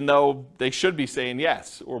 even though they should be saying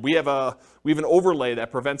yes. Or we have an overlay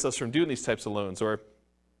that prevents us from doing these types of loans. Or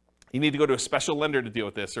you need to go to a special lender to deal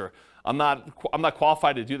with this. Or I'm not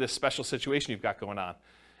qualified to do this special situation you've got going on.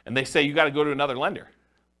 And they say you got to go to another lender.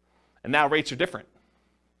 And now rates are different.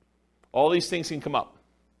 All these things can come up.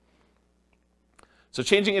 So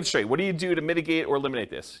changing interest rate, what do you do to mitigate or eliminate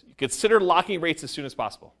this? You consider locking rates as soon as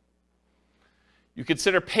possible. You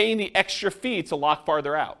consider paying the extra fee to lock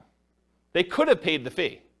farther out. They could have paid the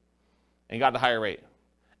fee and got the higher rate.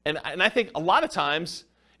 And I think a lot of times,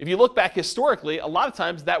 if you look back historically, a lot of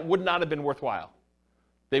times that would not have been worthwhile.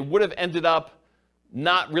 They would have ended up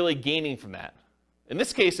not really gaining from that. In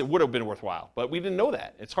this case, it would have been worthwhile, but we didn't know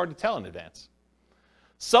that. It's hard to tell in advance.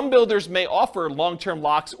 Some builders may offer long-term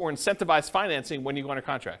locks or incentivized financing when you go under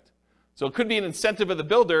contract. So it could be an incentive of the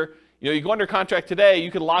builder. You know, you go under contract today,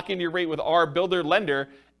 you can lock in your rate with our builder lender,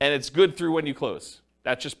 and it's good through when you close.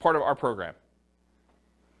 That's just part of our program.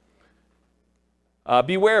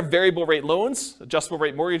 Beware of variable rate loans, adjustable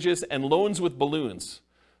rate mortgages, and loans with balloons.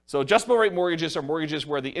 So adjustable rate mortgages are mortgages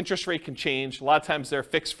where the interest rate can change. A lot of times they're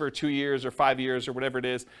fixed for 2 years or 5 years or whatever it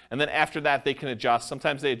is. And then after that, they can adjust.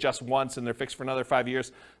 Sometimes they adjust once and they're fixed for another 5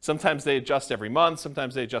 years. Sometimes they adjust every month.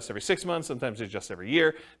 Sometimes they adjust every 6 months. Sometimes they adjust every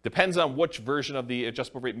year. Depends on which version of the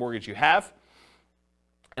adjustable rate mortgage you have.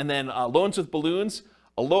 And then loans with balloons.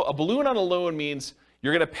 A balloon on a loan means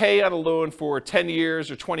you're going to pay on a loan for 10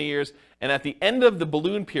 years or 20 years. And at the end of the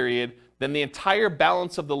balloon period, then the entire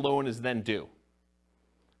balance of the loan is then due.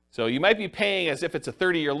 So you might be paying as if it's a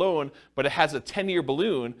 30-year loan, but it has a 10-year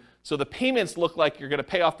balloon, so the payments look like you're going to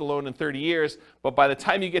pay off the loan in 30 years, but by the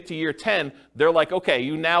time you get to year 10, they're like, okay,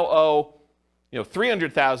 you now owe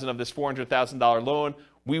 $300,000 of this $400,000 loan.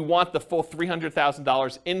 We want the full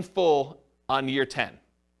 $300,000 in full on year 10.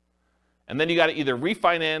 And then you got to either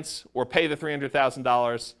refinance or pay the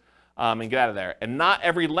 $300,000 and get out of there. And not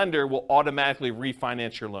every lender will automatically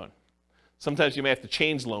refinance your loan. Sometimes you may have to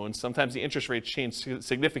change loans. Sometimes the interest rates change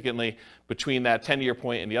significantly between that 10-year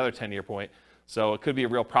point and the other 10-year point. So it could be a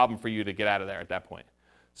real problem for you to get out of there at that point.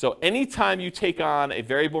 So anytime you take on a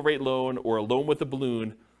variable rate loan or a loan with a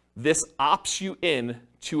balloon, this opts you in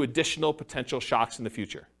to additional potential shocks in the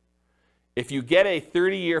future. If you get a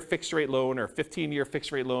 30-year fixed rate loan or a 15-year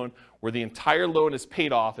fixed rate loan where the entire loan is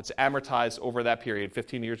paid off, it's amortized over that period,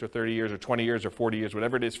 15 years or 30 years or 20 years or 40 years,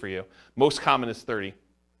 whatever it is for you. Most common is 30.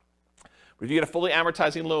 But if you get a fully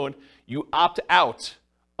amortizing loan, you opt out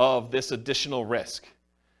of this additional risk.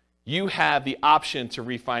 You have the option to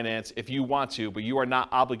refinance if you want to, but you are not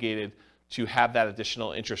obligated to have that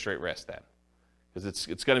additional interest rate risk then. Because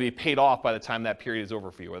it's going to be paid off by the time that period is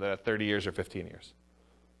over for you, whether that's 30 years or 15 years.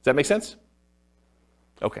 Does that make sense?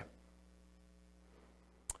 Okay.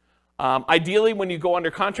 Ideally, when you go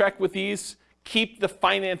under contract with these, keep the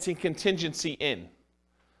financing contingency in.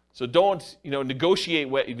 So don't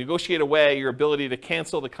negotiate away your ability to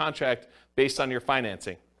cancel the contract based on your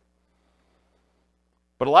financing.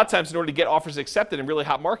 But a lot of times in order to get offers accepted in really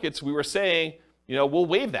hot markets, we were saying, we'll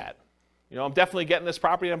waive that. I'm definitely getting this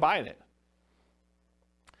property and I'm buying it.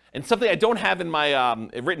 And something I don't have in my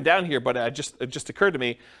written down here, but it just occurred to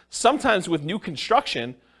me, sometimes with new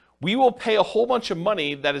construction, we will pay a whole bunch of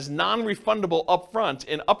money that is non-refundable upfront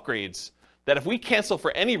in upgrades that if we cancel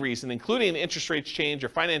for any reason, including the interest rates change or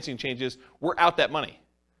financing changes, we're out that money.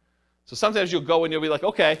 So sometimes you'll go and you'll be like,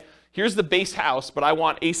 okay, here's the base house, but I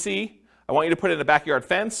want AC. I want you to put in a backyard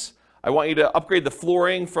fence. I want you to upgrade the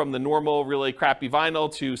flooring from the normal, really crappy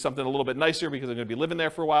vinyl to something a little bit nicer because I'm going to be living there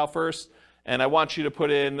for a while first. And I want you to put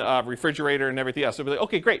in a refrigerator and everything else. So we'll be like,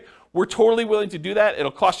 okay, great. We're totally willing to do that. It'll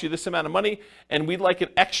cost you this amount of money, and we'd like an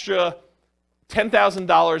extra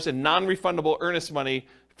 $10,000 in non-refundable earnest money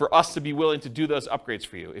for us to be willing to do those upgrades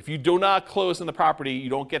for you. If you do not close on the property, you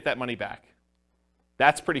don't get that money back.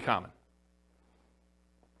 That's pretty common.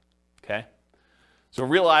 Okay? So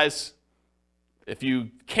realize if you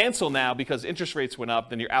cancel now because interest rates went up,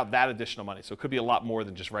 then you're out that additional money. So it could be a lot more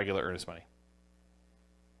than just regular earnest money.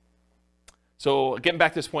 So getting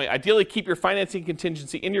back to this point, ideally keep your financing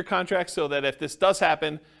contingency in your contract so that if this does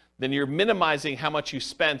happen, then you're minimizing how much you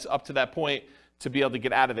spent up to that point to be able to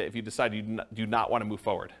get out of it if you decide you do not want to move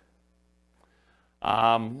forward.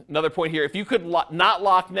 Another point here, if you could not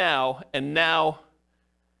lock now, and now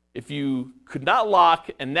if you could not lock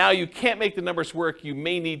and now you can't make the numbers work, you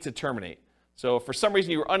may need to terminate. So if for some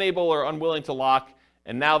reason you were unable or unwilling to lock,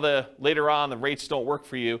 and now later on the rates don't work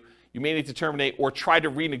for you, you may need to terminate or try to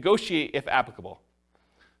renegotiate if applicable.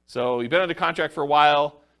 So you've been under contract for a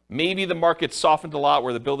while. Maybe the market's softened a lot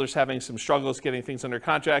where the builder's having some struggles getting things under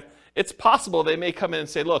contract. It's possible they may come in and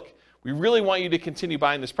say, look, we really want you to continue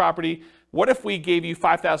buying this property. What if we gave you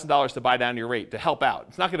 $5,000 to buy down your rate to help out?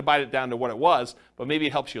 It's not going to buy it down to what it was, but maybe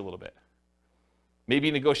it helps you a little bit. Maybe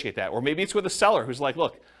you negotiate that. Or maybe it's with a seller who's like,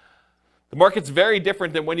 look, the market's very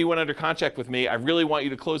different than when you went under contract with me. I really want you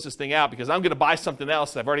to close this thing out because I'm going to buy something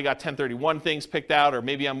else. I've already got 1031 things picked out, or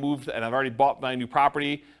maybe I'm moved and I've already bought my new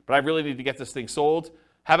property, but I really need to get this thing sold.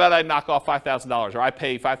 How about I knock off $5,000, or I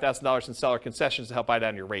pay $5,000 in seller concessions to help buy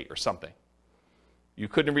down your rate or something? You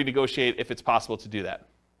couldn't renegotiate if it's possible to do that.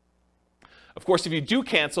 Of course, if you do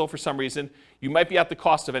cancel for some reason, you might be at the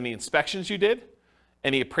cost of any inspections you did,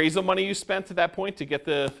 any appraisal money you spent at that point to get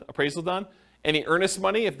the appraisal done, any earnest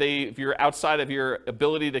money if you're outside of your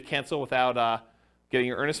ability to cancel without getting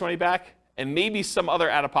your earnest money back, and maybe some other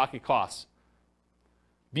out-of-pocket costs.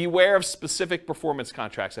 Beware of specific performance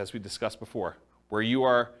contracts, as we discussed before, where you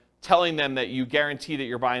are telling them that you guarantee that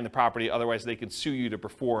you're buying the property, otherwise they could sue you to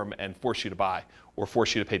perform and force you to buy or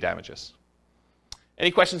force you to pay damages.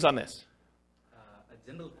 Any questions on this? A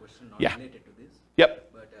general question not Yeah. related to this.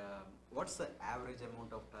 Yep. But what's the average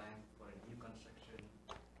amount of time for a new construction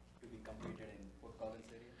to be completed in Fort Collins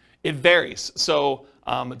area? It varies. So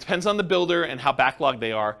it depends on the builder and how backlogged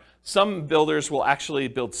they are. Some builders will actually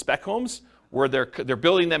build spec homes where they're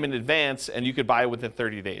building them in advance and you could buy it within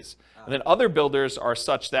 30 days. And then other builders are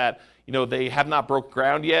such that they have not broke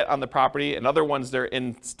ground yet on the property, and other ones they're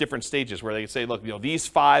in different stages where they say, look, these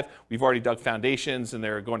 5 we've already dug foundations and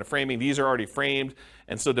they're going to framing. These are already framed,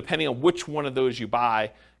 and so depending on which one of those you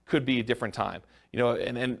buy could be a different time.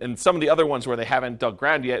 And some of the other ones where they haven't dug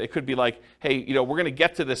ground yet, it could be like, hey, we're going to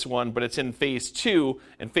get to this one, but it's in phase 2,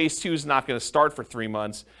 and phase 2 is not going to start for 3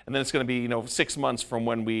 months, and then it's going to be 6 months from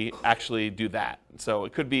when we actually do that. So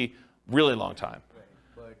it could be really long time.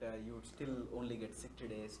 Right, but you would still only get 60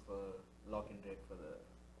 days for lock-in rate for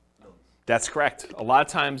the loans. That's correct. A lot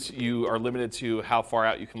of times you are limited to how far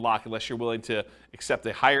out you can lock unless you're willing to accept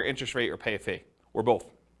a higher interest rate or pay a fee, or both.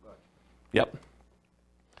 Got it. Yep.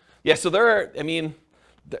 Yeah, so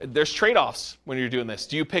there's trade-offs when you're doing this.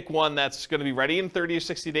 Do you pick one that's going to be ready in 30 or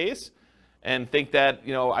 60 days and think that,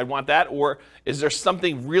 I want that? Or is there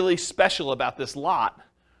something really special about this lot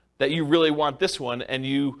that you really want this one and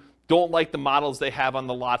you don't like the models they have on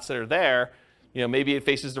the lots that are there? Maybe it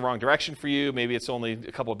faces the wrong direction for you. Maybe it's only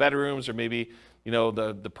a couple of bedrooms, or maybe,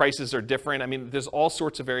 the prices are different. There's all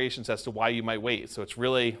sorts of variations as to why you might wait. So it's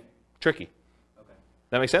really tricky. Okay.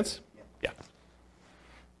 That make sense? Yeah.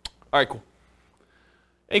 All right, cool.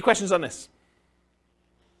 Any questions on this?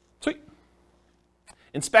 Sweet.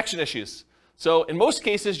 Inspection issues. So in most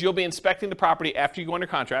cases, you'll be inspecting the property after you go under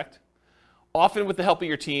contract, often with the help of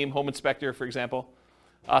your team, home inspector, for example.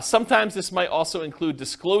 Sometimes this might also include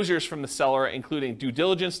disclosures from the seller, including due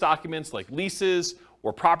diligence documents like leases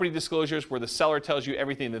or property disclosures where the seller tells you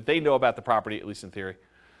everything that they know about the property, at least in theory.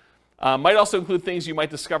 Might also include things you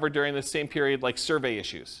might discover during the same period, like survey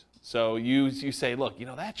issues. So you say, look,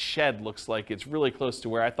 that shed looks like it's really close to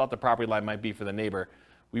where I thought the property line might be for the neighbor.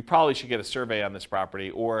 We probably should get a survey on this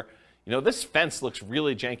property. Or, this fence looks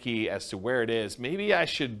really janky as to where it is. Maybe I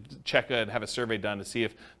should check and have a survey done to see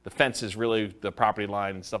if the fence is really the property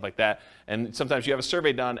line and stuff like that. And sometimes you have a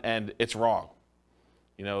survey done and it's wrong.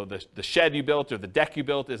 The shed you built or the deck you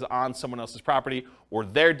built is on someone else's property, or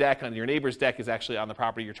their deck on your neighbor's deck is actually on the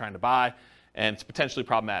property you're trying to buy, and it's potentially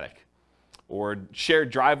problematic. Or shared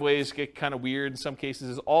driveways get kind of weird in some cases.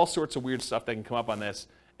 There's all sorts of weird stuff that can come up on this,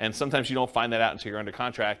 and sometimes you don't find that out until you're under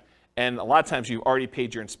contract. And a lot of times you've already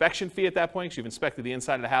paid your inspection fee at that point, because you've inspected the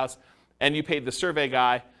inside of the house, and you paid the survey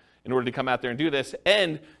guy in order to come out there and do this,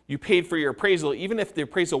 and you paid for your appraisal, even if the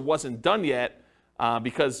appraisal wasn't done yet,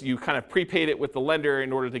 because you kind of prepaid it with the lender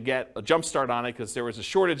in order to get a jump start on it, because there was a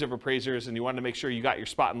shortage of appraisers and you wanted to make sure you got your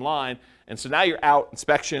spot in line. And so now you're out,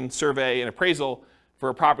 inspection, survey, and appraisal for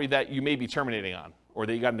a property that you may be terminating on or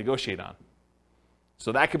that you got to negotiate on.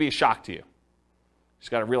 So that could be a shock to you. You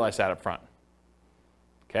just got to realize that up front.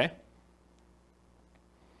 Okay?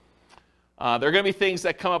 There are going to be things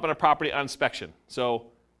that come up on a property on inspection. So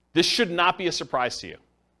this should not be a surprise to you.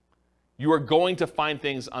 You are going to find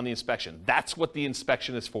things on the inspection. That's what the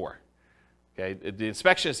inspection is for. Okay? The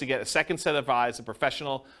inspection is to get a second set of eyes, a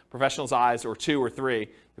professional's eyes, or 2 or 3,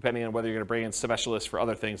 depending on whether you're going to bring in specialists for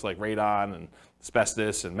other things like radon and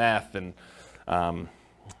asbestos and meth and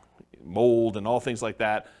mold and all things like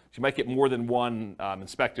that. So you might get more than one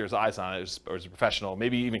inspector's eyes on it or as a professional.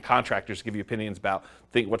 Maybe even contractors give you opinions about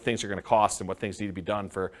what things are going to cost and what things need to be done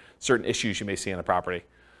for certain issues you may see on the property.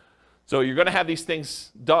 So you're going to have these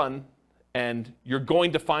things done, and you're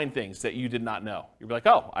going to find things that you did not know. You'll be like,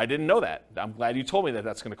 oh, I didn't know that. I'm glad you told me that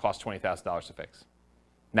that's going to cost $20,000 to fix.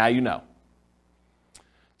 Now you know.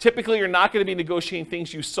 Typically, you're not going to be negotiating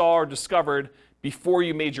things you saw or discovered before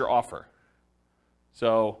you made your offer.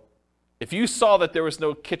 So if you saw that there was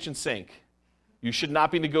no kitchen sink, you should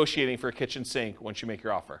not be negotiating for a kitchen sink once you make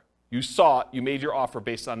your offer. You saw it, you made your offer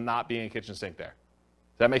based on not being a kitchen sink there.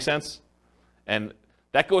 Does that make sense? And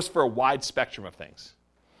that goes for a wide spectrum of things.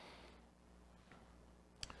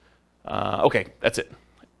 Okay, that's it.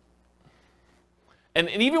 And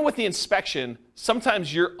even with the inspection,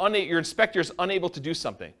 sometimes your inspector is unable to do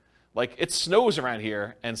something. Like it snows around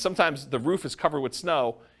here, and sometimes the roof is covered with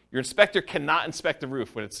snow. Your inspector cannot inspect the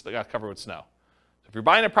roof when it's got covered with snow. So if you're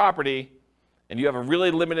buying a property and you have a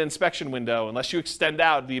really limited inspection window, unless you extend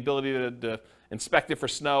out the ability to inspect it for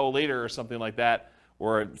snow later or something like that,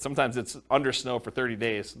 or sometimes it's under snow for 30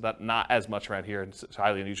 days, not as much around here, it's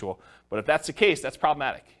highly unusual. But if that's the case, that's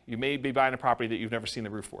problematic. You may be buying a property that you've never seen the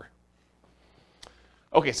roof for.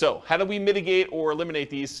 Okay, so how do we mitigate or eliminate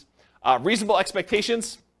these? Reasonable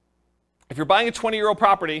expectations. If you're buying a 20-year-old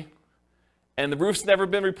property and the roof's never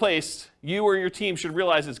been replaced, you or your team should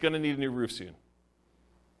realize it's going to need a new roof soon.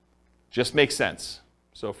 Just makes sense.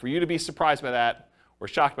 So for you to be surprised by that or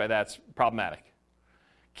shocked by that's problematic.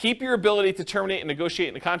 Keep your ability to terminate and negotiate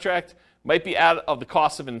in a contract. Might be out of the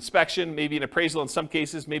cost of an inspection, maybe an appraisal in some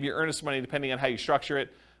cases, maybe your earnest money depending on how you structure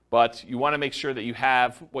it. But you want to make sure that you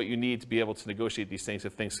have what you need to be able to negotiate these things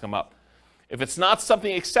if things come up. If it's not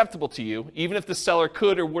something acceptable to you, even if the seller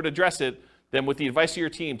could or would address it, then with the advice of your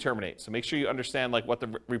team, terminate. So make sure you understand what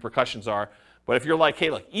the repercussions are. But if you're like, hey,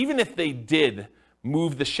 look, even if they did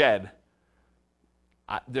move the shed.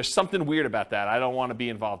 There's something weird about that. I don't want to be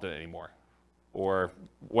involved in it anymore, or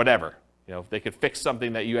whatever. If they could fix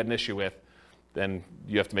something that you had an issue with, then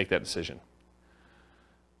you have to make that decision.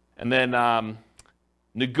 And then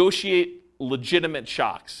negotiate legitimate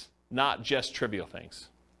shocks, not just trivial things.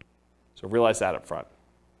 So realize that up front.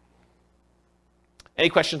 Any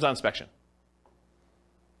questions on inspection?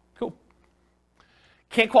 Cool.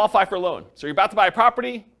 Can't qualify for a loan. So you're about to buy a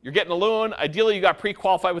property, you're getting a loan. Ideally, you got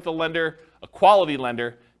pre-qualified with a lender, a quality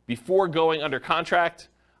lender, before going under contract.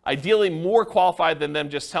 Ideally, more qualified than them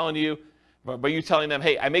just telling you, but you telling them,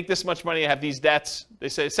 hey, I make this much money, I have these debts. They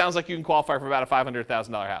say, it sounds like you can qualify for about a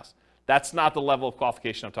 $500,000 house. That's not the level of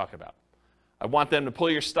qualification I'm talking about. I want them to pull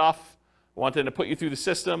your stuff. I want them to put you through the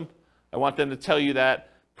system. I want them to tell you that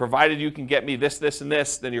provided you can get me this, this, and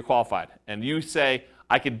this, then you're qualified. And you say,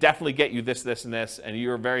 I could definitely get you this, this, and this, and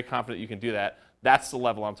you're very confident you can do that. That's the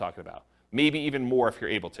level I'm talking about. Maybe even more if you're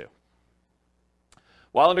able to.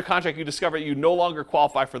 While under contract, you discover you no longer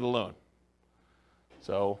qualify for the loan.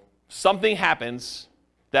 So something happens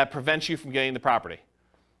that prevents you from getting the property.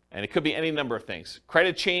 And it could be any number of things.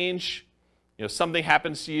 Credit change, something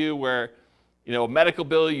happens to you where, a medical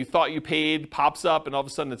bill you thought you paid pops up and all of a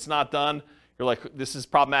sudden it's not done. You're like, this is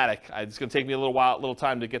problematic. It's going to take me a little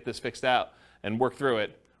time to get this fixed out and work through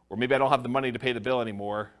it. Or maybe I don't have the money to pay the bill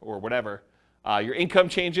anymore or whatever. Your income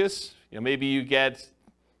changes. Maybe you get,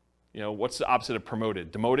 what's the opposite of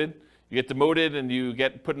promoted? Demoted. You get demoted and you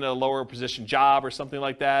get put in a lower position job or something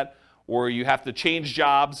like that. Or you have to change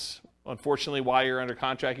jobs. Unfortunately, while you're under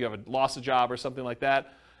contract, you have a loss of job or something like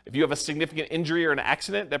that. If you have a significant injury or an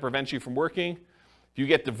accident that prevents you from working, if you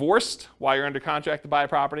get divorced while you're under contract to buy a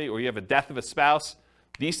property, or you have a death of a spouse,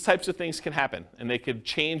 these types of things can happen, and they could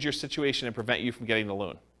change your situation and prevent you from getting the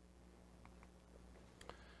loan.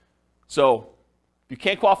 So if you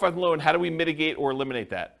can't qualify for the loan, how do we mitigate or eliminate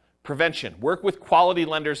that? Prevention. Work with quality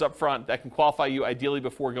lenders up front that can qualify you ideally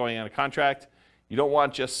before going on a contract. You don't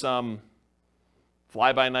want just some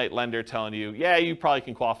fly-by-night lender telling you, yeah, you probably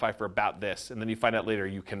can qualify for about this, and then you find out later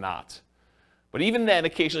you cannot. But even then,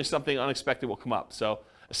 occasionally something unexpected will come up. So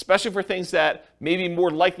especially for things that may be more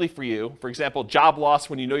likely for you, for example, job loss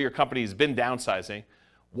when you know your company has been downsizing,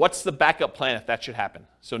 what's the backup plan if that should happen?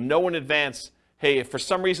 So know in advance, hey, if for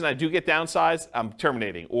some reason I do get downsized, I'm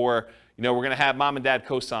terminating. Or we're going to have mom and dad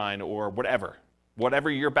co-sign or whatever. Whatever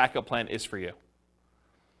your backup plan is for you.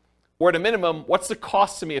 Or at a minimum, what's the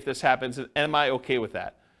cost to me if this happens, and am I okay with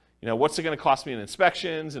that? What's it going to cost me in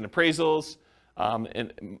inspections and appraisals?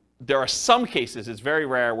 And there are some cases, it's very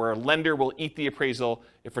rare, where a lender will eat the appraisal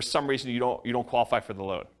if for some reason you don't qualify for the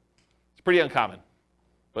loan. It's pretty uncommon,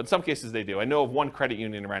 but in some cases they do. I know of one credit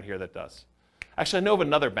union around here that does. Actually, I know of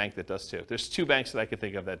another bank that does too. There's 2 banks that I can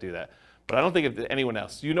think of that do that, but I don't think of anyone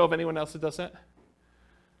else. Do you know of anyone else that does that?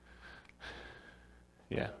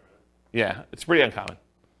 Yeah, it's pretty uncommon.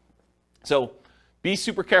 So be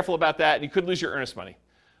super careful about that, and you could lose your earnest money.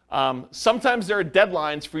 Sometimes there are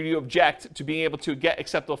deadlines for you to object to being able to get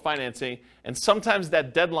acceptable financing, and sometimes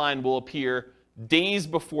that deadline will appear days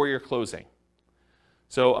before your closing.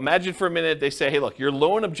 So imagine for a minute they say, hey, look, your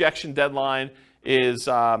loan objection deadline is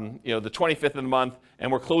the 25th of the month,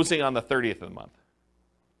 and we're closing on the 30th of the month.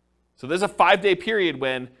 So there's a 5-day period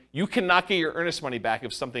when you cannot get your earnest money back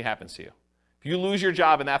if something happens to you. If you lose your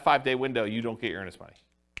job in that 5-day window, you don't get your earnest money.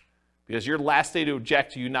 Because your last day to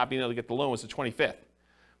object to you not being able to get the loan was the 25th.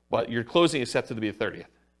 But your closing is set to be the 30th.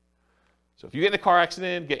 So if you get in a car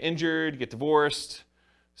accident, get injured, get divorced,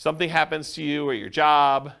 something happens to you or your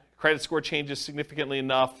job, credit score changes significantly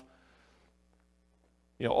enough,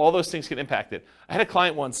 all those things can impact it. I had a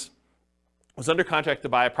client once, was under contract to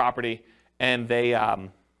buy a property, and they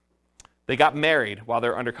got married while they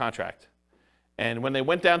were under contract. And when they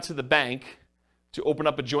went down to the bank to open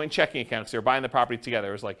up a joint checking account, because they were buying the property together,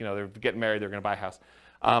 it was like, they're getting married, they're going to buy a house.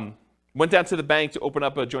 Went down to the bank to open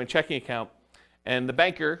up a joint checking account, and the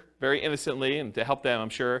banker, very innocently, and to help them, I'm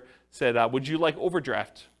sure, said, would you like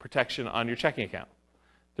overdraft protection on your checking account?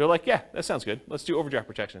 They're like, yeah, that sounds good. Let's do overdraft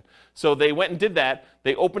protection. So they went and did that.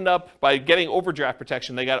 They opened up, by getting overdraft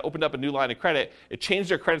protection, they got opened up a new line of credit. It changed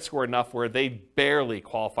their credit score enough where they barely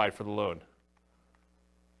qualified for the loan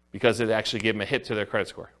because it actually gave them a hit to their credit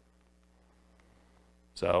score.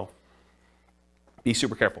 So be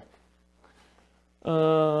super careful.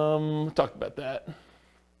 Talked about that.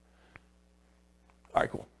 All right,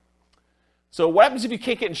 cool. So what happens if you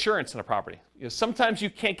can't get insurance on a property? Sometimes you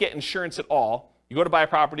can't get insurance at all. You go to buy a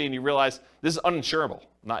property and you realize this is uninsurable,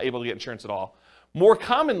 not able to get insurance at all. More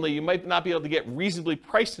commonly, you might not be able to get reasonably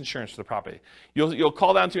priced insurance for the property. You'll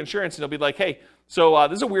call down to insurance and they'll be like, hey, so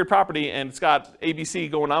this is a weird property and it's got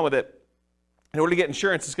ABC going on with it. in order to get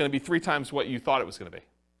insurance, it's going to be 3 times what you thought it was going to be.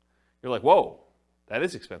 You're like, whoa, that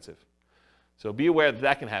is expensive. So be aware that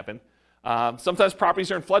that can happen. Sometimes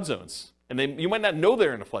properties are in flood zones, and you might not know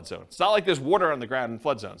they're in a flood zone. It's not like there's water on the ground in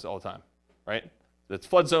flood zones all the time, right? It's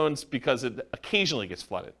flood zones because it occasionally gets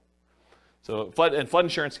flooded. So flood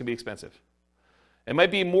insurance can be expensive. It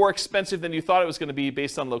might be more expensive than you thought it was going to be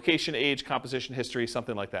based on location, age, composition, history,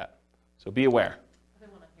 something like that. So be aware.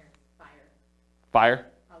 Other one on here, fire. Fire?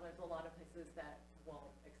 There's a lot of places that won't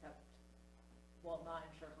not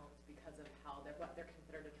insure homes because of what they're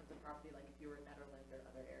considered in terms of property. Like if you were in Netherlands or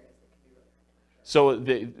other areas, it can be really hard to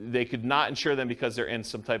insure. So they could not insure them because they're in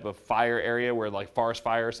some type of fire area where like forest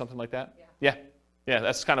fire or something like that? Yeah. Yeah,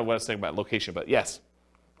 that's kind of what I was thinking about location, but yes.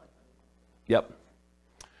 Yep.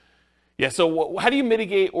 Yeah, so how do you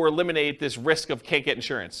mitigate or eliminate this risk of can't get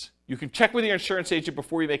insurance? You can check with your insurance agent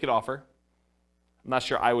before you make an offer. I'm not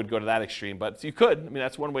sure I would go to that extreme, but you could. I mean,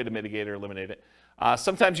 that's one way to mitigate or eliminate it.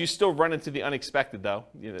 Sometimes you still run into the unexpected, though.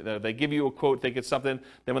 They give you a quote, think it's something,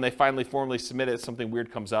 then when they finally formally submit it, something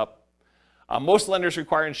weird comes up. Most lenders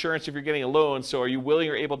require insurance if you're getting a loan, so are you willing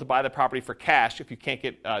or able to buy the property for cash if you can't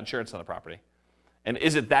get insurance on the property? And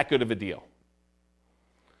is it that good of a deal?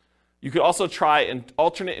 You could also try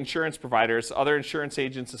alternate insurance providers, other insurance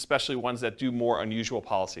agents, especially ones that do more unusual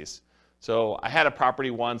policies. So I had a property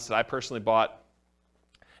once that I personally bought,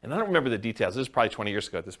 and I don't remember the details. This was probably 20 years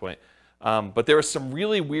ago at this point. But there was some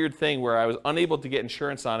really weird thing where I was unable to get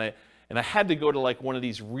insurance on it, and I had to go to like one of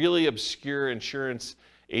these really obscure insurance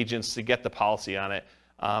agents to get the policy on it.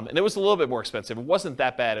 And it was a little bit more expensive. It wasn't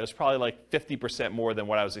that bad. It was probably like 50% more than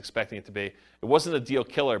what I was expecting it to be. It wasn't a deal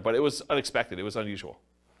killer, but it was unexpected. It was unusual.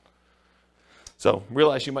 So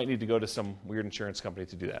realize you might need to go to some weird insurance company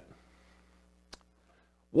to do that.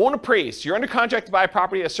 Won't appraise. You're under contract to buy a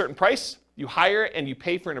property at a certain price. You hire and you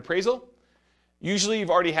pay for an appraisal. Usually you've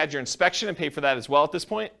already had your inspection and pay for that as well at this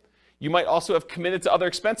point. You might also have committed to other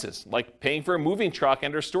expenses, like paying for a moving truck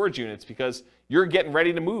and or storage units because you're getting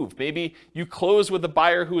ready to move. Maybe you close with a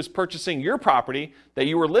buyer who is purchasing your property that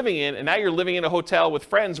you were living in, and now you're living in a hotel with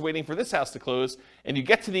friends waiting for this house to close, and you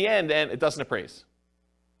get to the end and it doesn't appraise.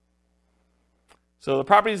 So the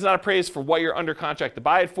property is not appraised for what you're under contract to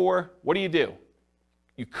buy it for. What do?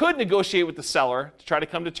 You could negotiate with the seller to try to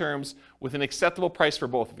come to terms with an acceptable price for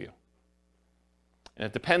both of you. And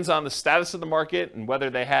it depends on the status of the market and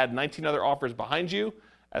whether they had 19 other offers behind you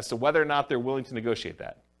as to whether or not they're willing to negotiate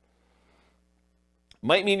that.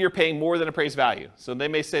 Might mean you're paying more than appraised value. So they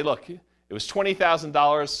may say, look, it was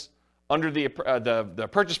 $20,000 under the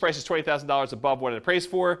purchase price is $20,000 above what it appraised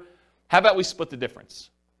for. How about we split the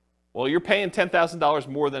difference? Well, you're paying $10,000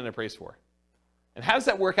 more than it appraised for. And how does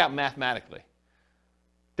that work out mathematically,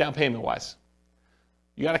 down payment-wise?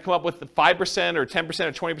 You got to come up with the 5% or 10%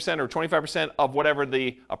 or 20% or 25% of whatever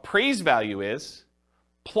the appraised value is,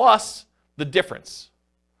 plus the difference.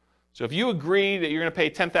 So if you agree that you're going to pay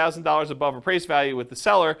 $10,000 above appraised value with the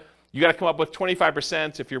seller, you got to come up with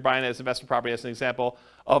 25%, if you're buying it as investment property as an example,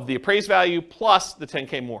 of the appraised value plus the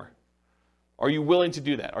 $10K more. Are you willing to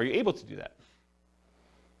do that? Are you able to do that?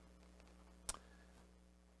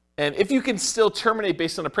 And if you can still terminate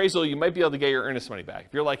based on appraisal, you might be able to get your earnest money back.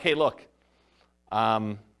 If you're like, hey, look, I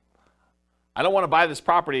don't want to buy this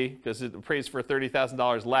property because it appraised for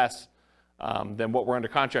 $30,000 less than what we're under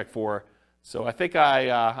contract for, so I think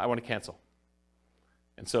I want to cancel.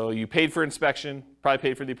 And so you paid for inspection, probably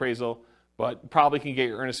paid for the appraisal, but probably can get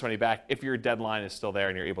your earnest money back if your deadline is still there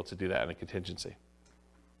and you're able to do that in a contingency.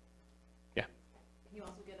 Yeah? Can you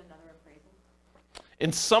also get another appraisal?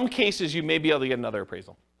 In some cases, you may be able to get another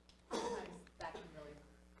appraisal. Sometimes that can really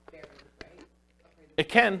vary, right? Appraisal. It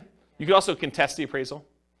can. You could also contest the appraisal.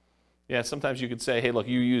 Yeah, sometimes you could say, hey, look,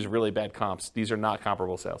 you use really bad comps. These are not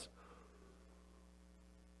comparable sales.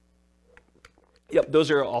 Yep,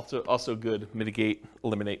 those are also good mitigate,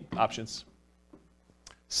 eliminate options.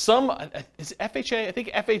 Is FHA? I think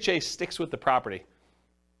FHA sticks with the property.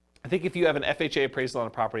 I think if you have an FHA appraisal on a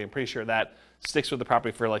property, I'm pretty sure that sticks with the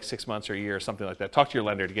property for like 6 months or a year or something like that. Talk to your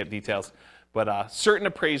lender to get details. But certain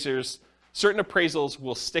appraisals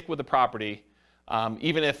will stick with the property,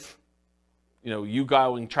 even if you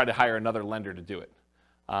go and try to hire another lender to do it.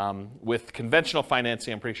 With conventional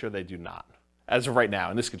financing, I'm pretty sure they do not, as of right now,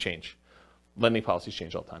 and this could change. Lending policies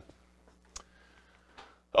change all the time.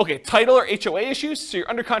 Okay, title or HOA issues. So you're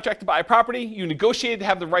under contract to buy a property. You negotiated to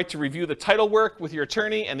have the right to review the title work with your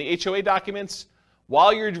attorney and the HOA documents.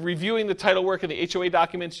 While you're reviewing the title work and the HOA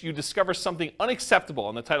documents, you discover something unacceptable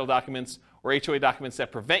in the title documents or HOA documents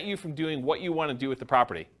that prevent you from doing what you want to do with the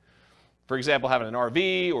property. For example, having an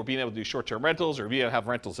RV or being able to do short-term rentals or being able to have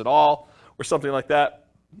rentals at all or something like that.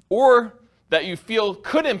 Or that you feel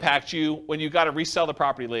could impact you when you got to resell the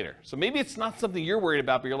property later. So maybe it's not something you're worried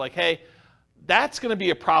about, but you're like, hey, that's going to be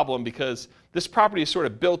a problem because this property is sort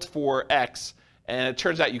of built for X, and it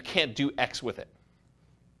turns out you can't do X with it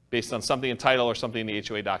based on something in title or something in the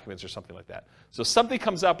HOA documents or something like that. So something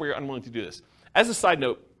comes up where you're unwilling to do this. As a side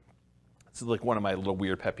note, this is like one of my little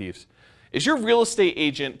weird pet peeves. Is your real estate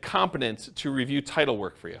agent competent to review title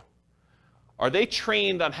work for you? Are they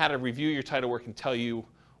trained on how to review your title work and tell you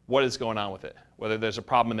what is going on with it, whether there's a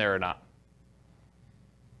problem in there or not?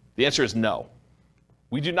 The answer is no.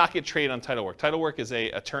 We do not get trained on title work. Title work is an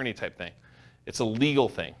attorney type thing. It's a legal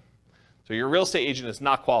thing. So your real estate agent is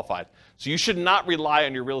not qualified. So you should not rely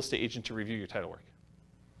on your real estate agent to review your title work.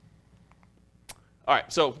 All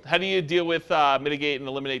right, so how do you deal with, mitigate and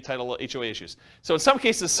eliminate title HOA issues? So in some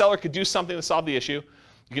cases, the seller could do something to solve the issue.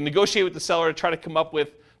 You can negotiate with the seller to try to come up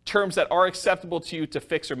with terms that are acceptable to you to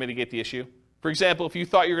fix or mitigate the issue. For example, if you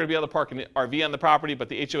thought you were going to be able to park an RV on the property, but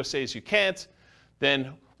the HOA says you can't,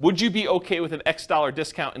 then would you be okay with an X dollar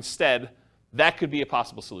discount instead? That could be a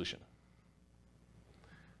possible solution.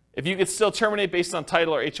 If you could still terminate based on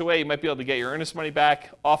title or HOA, you might be able to get your earnest money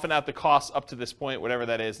back, often out the costs up to this point, whatever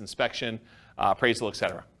that is, inspection, appraisal,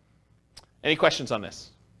 etc. Any questions on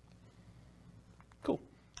this? Cool.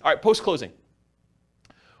 All right, post-closing.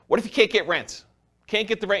 What if you can't get rent? Can't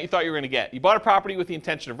get the rent you thought you were going to get? You bought a property with the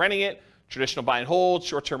intention of renting it, traditional buy and hold,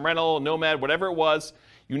 short-term rental, nomad, whatever it was.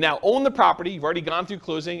 You now own the property. You've already gone through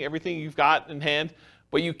closing, everything you've got in hand,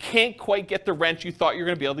 but you can't quite get the rent you thought you were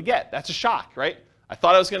going to be able to get. That's a shock, right? I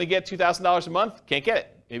thought I was going to get $2,000 a month. Can't get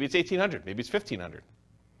it. Maybe it's $1,800. Maybe it's $1,500.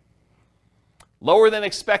 Lower than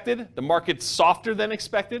expected. The market's softer than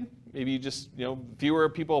expected. Maybe you just, fewer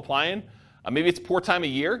people applying. Maybe it's poor time of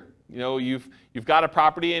year. You've got a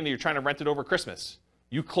property and you're trying to rent it over Christmas.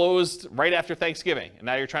 You closed right after Thanksgiving, and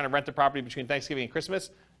now you're trying to rent the property between Thanksgiving and Christmas.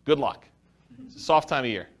 Good luck. It's a soft time of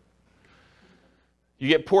year. You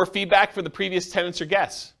get poor feedback from the previous tenants or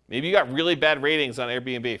guests. Maybe you got really bad ratings on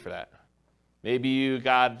Airbnb for that. Maybe you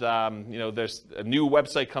got, there's a new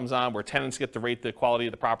website comes on where tenants get to rate the quality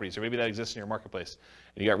of the properties, or maybe that exists in your marketplace,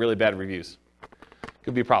 and you got really bad reviews.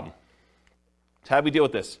 Could be a problem. So how do we deal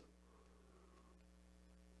with this?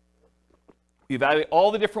 We evaluate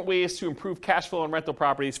all the different ways to improve cash flow on rental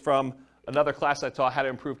properties from another class I taught, How to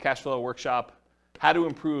Improve Cash Flow Workshop, How to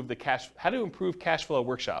Improve Cash Flow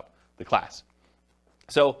Workshop, the class.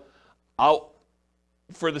 So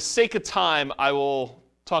for the sake of time, I will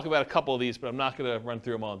talk about a couple of these, but I'm not going to run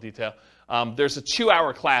through them all in detail. There's a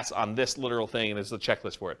 2-hour class on this literal thing, and there's a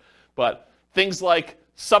checklist for it. But things like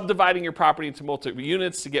subdividing your property into multiple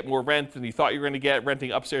units to get more rent than you thought you were going to get,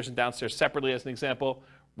 renting upstairs and downstairs separately as an example,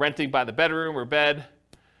 renting by the bedroom or bed,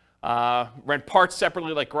 rent parts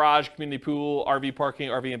separately like garage, community pool, RV parking,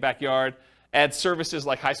 RV and backyard, add services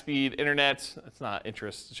like high-speed internet. That's not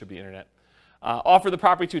interest, it should be internet. Offer the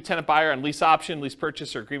property to a tenant buyer on lease option, lease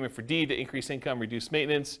purchase, or agreement for deed to increase income, reduce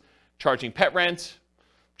maintenance, charging pet rent,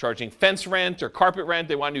 charging fence rent or carpet rent.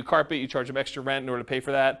 They want new carpet, you charge them extra rent in order to pay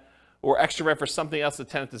for that, or extra rent for something else the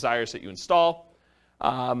tenant desires that you install.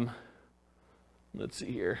 Let's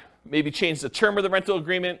see here. Maybe change the term of the rental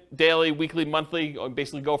agreement, daily, weekly, monthly, or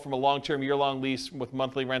basically go from a long-term, year-long lease with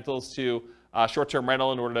monthly rentals to short-term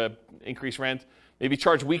rental in order to increase rent. Maybe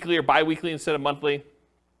charge weekly or bi-weekly instead of monthly.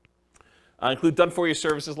 Include done-for-you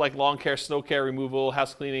services like lawn care, snow care, removal,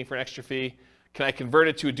 house cleaning for an extra fee. Can I convert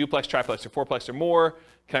it to a duplex, triplex, or fourplex or more?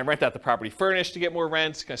 Can I rent out the property furnished to get more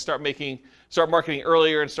rent? Can I start marketing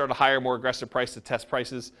earlier and start to hire more aggressive price to test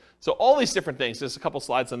prices? So all these different things. There's a couple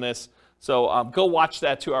slides on this. So go watch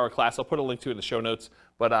that 2-hour class. I'll put a link to it in the show notes.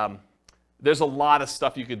 But there's a lot of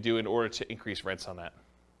stuff you could do in order to increase rents on that.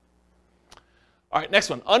 All right, next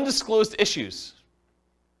one, undisclosed issues.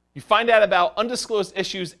 You find out about undisclosed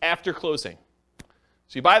issues after closing.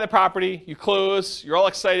 So you buy the property, you close, you're all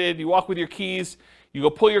excited, you walk with your keys, you go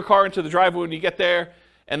pull your car into the driveway when you get there,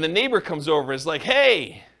 and the neighbor comes over and is like,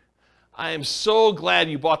 hey, I am so glad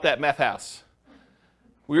you bought that meth house.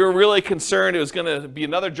 We were really concerned it was going to be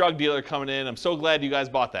another drug dealer coming in. I'm so glad you guys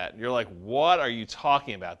bought that. And you're like, what are you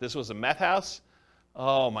talking about? This was a meth house?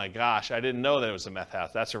 Oh my gosh, I didn't know that it was a meth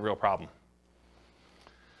house. That's a real problem.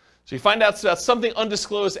 So you find out about something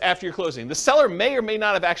undisclosed after your closing. The seller may or may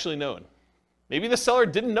not have actually known. Maybe the seller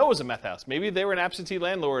didn't know it was a meth house. Maybe they were an absentee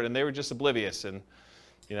landlord and they were just oblivious, and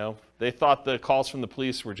they thought the calls from the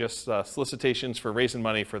police were just solicitations for raising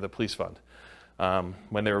money for the police fund,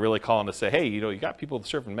 when they were really calling to say, hey, you got people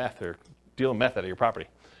serving meth or dealing meth out of your property.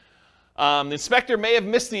 The inspector may have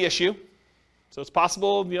missed the issue. So it's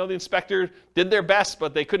possible the inspector did their best,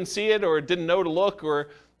 but they couldn't see it or didn't know to look or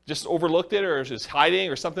just overlooked it or was just hiding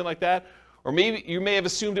or something like that. Or maybe you may have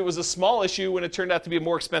assumed it was a small issue when it turned out to be a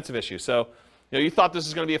more expensive issue. So you thought this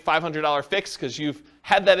was going to be a $500 fix because you've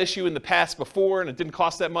had that issue in the past before and it didn't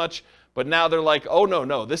cost that much. But now they're like, oh,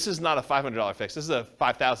 no, this is not a $500 fix. This is a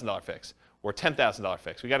 $5,000 fix or $10,000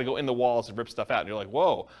 fix. We got to go in the walls and rip stuff out. And you're like,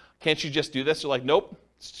 whoa, can't you just do this? They're like, nope,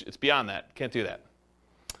 it's beyond that. Can't do that.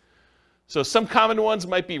 So some common ones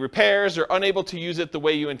might be repairs or unable to use it the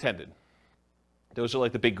way you intended. Those are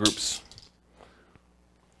like the big groups.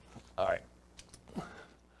 All right.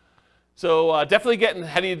 So definitely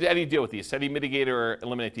how do you deal with these? How do you mitigate or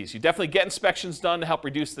eliminate these? You definitely get inspections done to help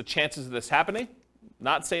reduce the chances of this happening.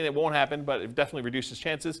 Not saying it won't happen, but it definitely reduces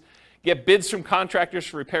chances. Get bids from contractors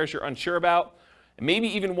for repairs you're unsure about, and maybe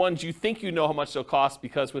even ones you think you know how much they'll cost,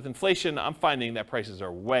 because with inflation, I'm finding that prices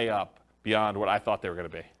are way up beyond what I thought they were going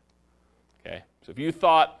to be. Okay, so if you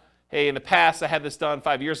thought, hey, in the past I had this done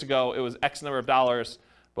 5 years ago, it was X number of dollars,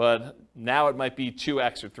 but now it might be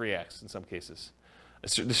 2X or 3X in some cases.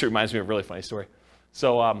 This reminds me of a really funny story.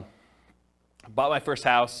 So I bought my first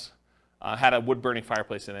house, had a wood-burning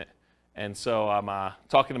fireplace in it, and so I'm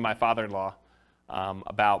talking to my father-in-law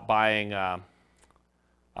about buying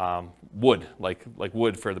wood, like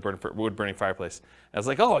wood for the wood-burning fireplace. And I was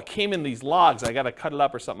like, oh, it came in these logs. I got to cut it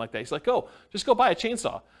up or something like that. He's like, oh, just go buy a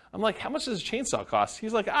chainsaw. I'm like, how much does a chainsaw cost?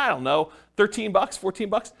 He's like, I don't know, $13,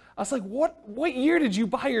 $14. I was like, what year did you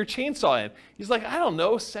buy your chainsaw in? He's like, I don't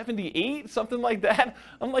know, 78, something like that.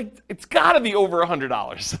 I'm like, it's got to be over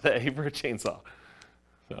 $100 today for a chainsaw.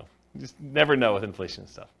 So you just never know with inflation and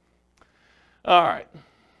stuff. All right.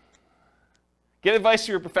 Get advice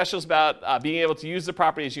from your professionals about being able to use the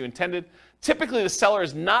property as you intended. Typically, the seller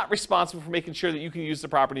is not responsible for making sure that you can use the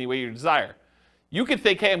property the way you desire. You could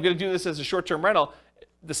think, hey, I'm going to do this as a short-term rental.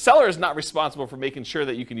 The seller is not responsible for making sure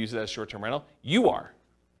that you can use it as a short-term rental. You are.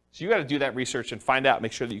 So you got to do that research and find out,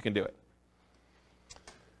 make sure that you can do it.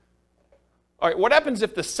 All right, what happens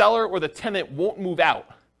if the seller or the tenant won't move out?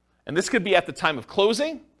 And this could be at the time of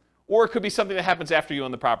closing, or it could be something that happens after you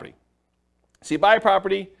own the property. So you buy a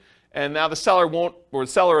property, and now the seller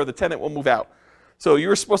or the tenant won't move out. So you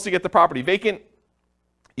were supposed to get the property vacant.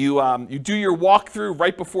 You do your walkthrough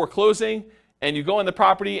right before closing, and you go in the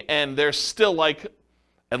property, and there's still like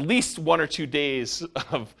at least 1 or 2 days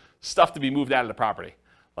of stuff to be moved out of the property.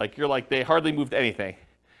 Like you're like, they hardly moved anything.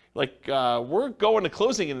 Like, we're going to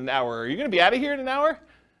closing in an hour. Are you going to be out of here in an hour? And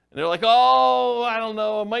they're like, oh, I don't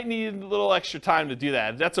know. I might need a little extra time to do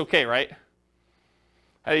that. That's okay, right?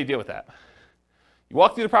 How do you deal with that? You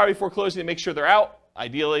walk through the property before closing to make sure they're out,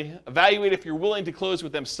 ideally. Evaluate if you're willing to close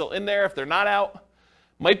with them still in there. If they're not out,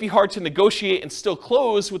 might be hard to negotiate and still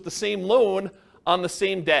close with the same loan on the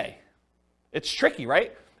same day. It's tricky,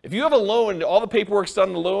 right? If you have a loan, all the paperwork's done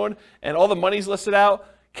on the loan, and all the money's listed out,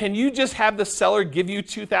 can you just have the seller give you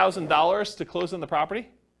 $2,000 to close on the property?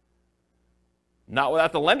 Not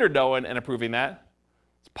without the lender knowing and approving that.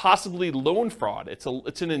 It's possibly loan fraud. It's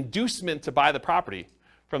an inducement to buy the property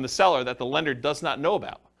from the seller that the lender does not know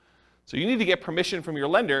about. So you need to get permission from your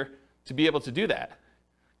lender to be able to do that.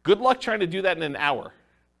 Good luck trying to do that in an hour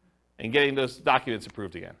and getting those documents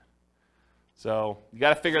approved again. So you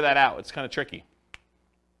got to figure that out. It's kind of tricky.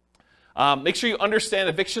 Make sure you understand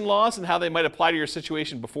eviction laws and how they might apply to your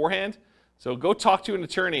situation beforehand. So go talk to an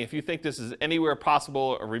attorney if you think this is anywhere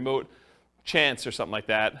possible, a remote chance or something like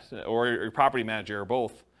that, or your property manager or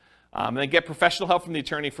both. And then get professional help from the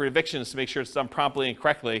attorney for evictions to make sure it's done promptly and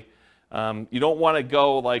correctly. You don't want to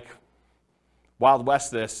go like Wild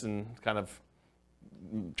West this and kind of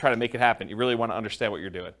try to make it happen. You really want to understand what you're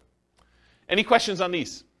doing. Any questions on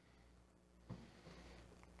these?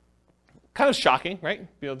 Kind of shocking, right?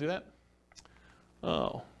 Be able to do that?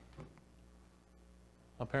 Oh.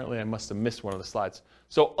 Apparently I must have missed one of the slides.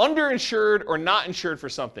 So underinsured or not insured for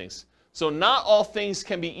some things. So not all things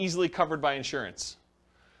can be easily covered by insurance.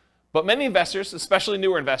 But many investors, especially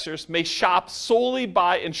newer investors, may shop solely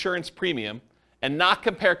by insurance premium and not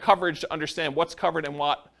compare coverage to understand what's covered and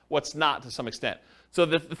what's not to some extent. So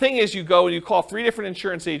the thing is, you go and you call 3 different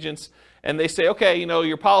insurance agents, and they say, okay,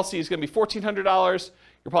 your policy is going to be $1,400,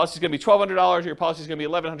 your policy is going to be $1,200, your policy is going to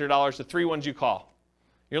be $1,100, the 3 ones you call.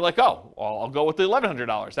 You're like, oh, well, I'll go with the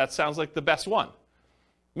 $1,100. That sounds like the best one.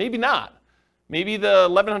 Maybe not. Maybe the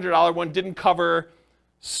 $1,100 one didn't cover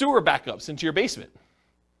sewer backups into your basement.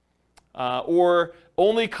 Or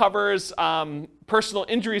only covers personal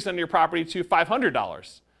injuries on your property to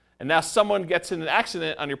 $500. And now someone gets in an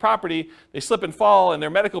accident on your property, they slip and fall, and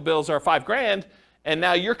their medical bills are $5,000, and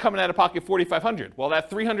now you're coming out of pocket $4,500. Well,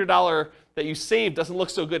 that $300 that you saved doesn't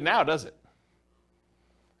look so good now, does it?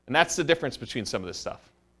 And that's the difference between some of this stuff.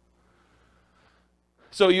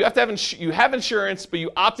 So you have to have you have insurance, but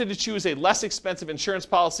you opted to choose a less expensive insurance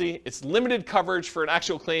policy. It's limited coverage for an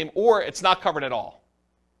actual claim, or it's not covered at all.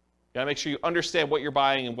 You gotta make sure you understand what you're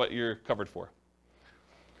buying and what you're covered for.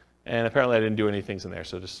 And apparently I didn't do any things in there,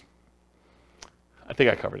 so I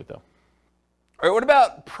think I covered it though. All right, what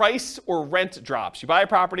about price or rent drops? You buy a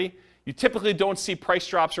property, you typically don't see price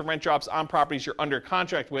drops or rent drops on properties you're under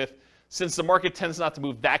contract with, since the market tends not to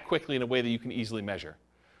move that quickly in a way that you can easily measure.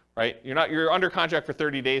 Right? You're under contract for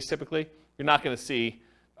 30 days typically. You're not going to see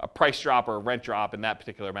a price drop or a rent drop in that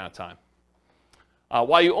particular amount of time.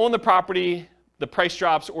 While you own the property, the price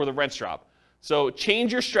drops or the rents drop. So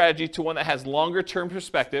change your strategy to one that has longer term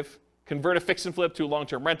perspective. Convert a fix and flip to a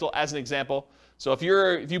long-term rental as an example. So if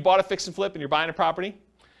you bought a fix and flip and you're buying a property,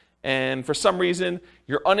 and for some reason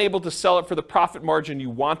you're unable to sell it for the profit margin you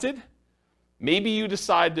wanted, maybe you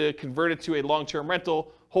decide to convert it to a long-term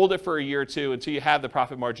rental, hold it for a year or two until you have the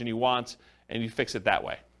profit margin you want, and you fix it that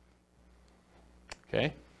way.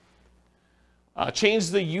 Okay. Change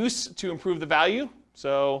the use to improve the value.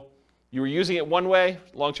 So you were using it one way,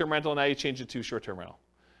 long-term rental, now you change it to short-term rental.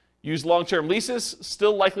 Use long-term leases,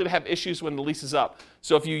 still likely to have issues when the lease is up.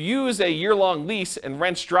 So if you use a year-long lease and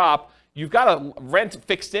rents drop, you've got a rent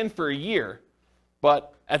fixed in for a year,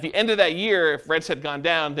 but at the end of that year, if rents had gone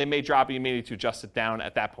down, they may drop and you may need to adjust it down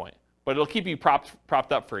at that point. But it'll keep you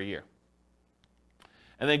propped up for a year.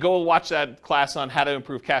 And then go watch that class on how to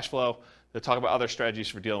improve cash flow. They'll talk about other strategies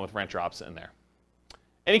for dealing with rent drops in there.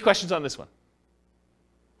 Any questions on this one?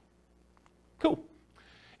 Cool.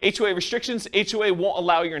 HOA restrictions. HOA won't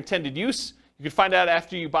allow your intended use. You can find out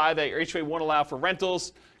after you buy that your HOA won't allow for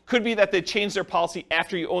rentals. Could be that they change their policy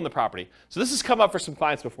after you own the property. So this has come up for some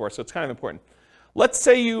clients before, so it's kind of important. Let's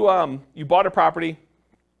say you bought a property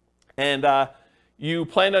and you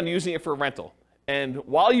planned on using it for a rental. And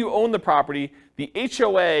while you own the property, the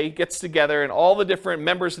HOA gets together and all the different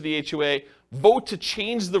members of the HOA vote to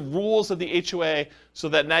change the rules of the HOA so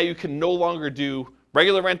that now you can no longer do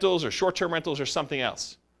regular rentals or short-term rentals or something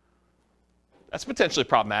else. That's potentially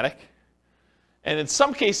problematic. And in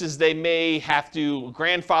some cases, they may have to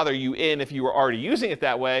grandfather you in if you were already using it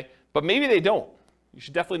that way, but maybe they don't. You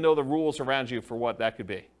should definitely know the rules around you for what that could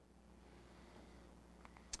be.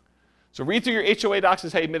 So read through your HOA docs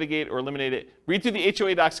is how you mitigate or eliminate it. Read through the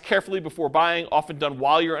HOA docs carefully before buying, often done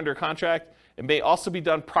while you're under contract. It may also be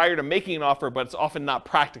done prior to making an offer, but it's often not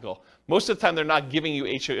practical. Most of the time, they're not giving you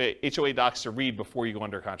HOA docs to read before you go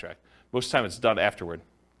under contract. Most of the time, it's done afterward.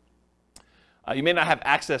 You may not have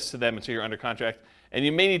access to them until you're under contract, and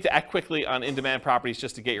you may need to act quickly on in-demand properties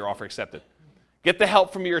just to get your offer accepted. Get the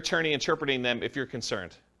help from your attorney interpreting them if you're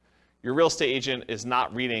concerned. Your real estate agent is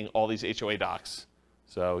not reading all these HOA docs.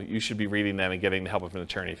 So you should be reading them and getting the help of an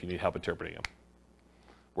attorney if you need help interpreting them.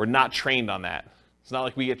 We're not trained on that. It's not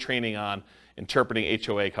like we get training on interpreting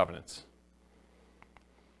HOA covenants.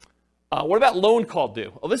 What about loan call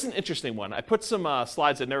due? Oh, this is an interesting one. I put some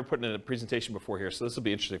slides I've never put in a presentation before here, so this will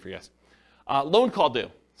be interesting for you guys. Loan call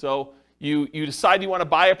due. So you decide you want to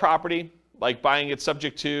buy a property, like buying it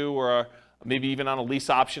subject to, or maybe even on a lease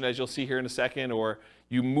option, as you'll see here in a second, or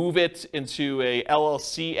you move it into a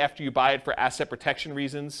LLC after you buy it for asset protection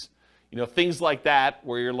reasons. You know, things like that,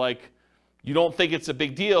 where you're like, you don't think it's a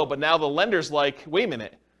big deal, but now the lender's like, wait a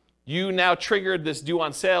minute, you now triggered this due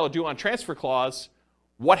on sale or due on transfer clause.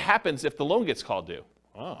 What happens if the loan gets called due?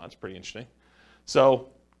 Oh, that's pretty interesting. So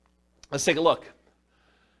let's take a look.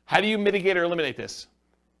 How do you mitigate or eliminate this?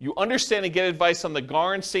 You understand and get advice on the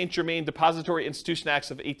Garn-St. Germain Depository Institution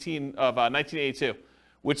Acts of 1982,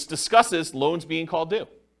 which discusses loans being called due.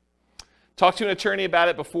 Talk to an attorney about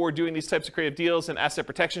it before doing these types of creative deals and asset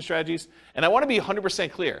protection strategies. And I want to be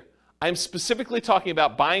 100% clear. I'm specifically talking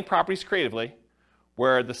about buying properties creatively,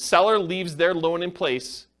 where the seller leaves their loan in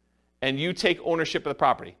place and you take ownership of the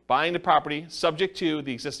property. Buying the property subject to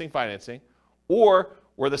the existing financing, or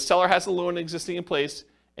where the seller has the loan existing in place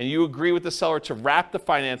and you agree with the seller to wrap the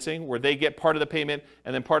financing where they get part of the payment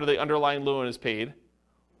and then part of the underlying loan is paid.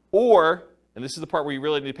 Or, and this is the part where you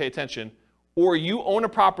really need to pay attention, or you own a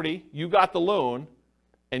property, you got the loan,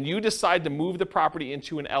 and you decide to move the property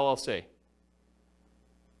into an LLC.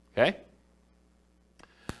 Okay?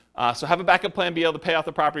 So have a backup plan, be able to pay off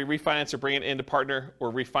the property, refinance, or bring it in to partner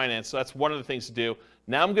or refinance. So that's one of the things to do.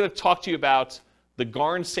 Now I'm going to talk to you about the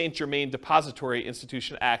Garn-St. Germain Depository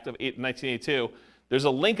Institution Act of 1982. There's a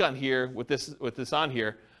link on here with this on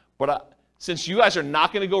here, but since you guys are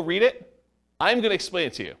not going to go read it, I'm going to explain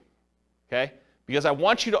it to you, okay? Because I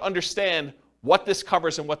want you to understand what this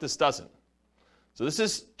covers and what this doesn't. So this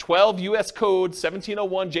is 12 U.S. Code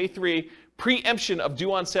 1701 J3, preemption of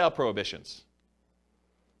due on sale prohibitions.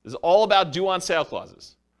 This is all about due on sale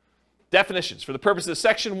clauses. Definitions. For the purposes of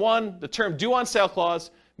Section 1, the term due on sale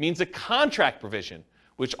clause means a contract provision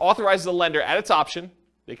which authorizes the lender at its option,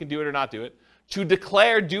 they can do it or not do it, to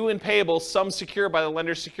declare due and payable sums secured by the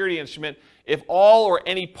lender's security instrument if all or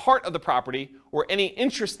any part of the property or any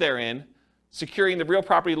interest therein securing the real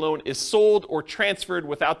property loan is sold or transferred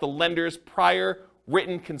without the lender's prior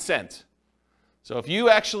written consent. So if you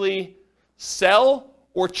actually sell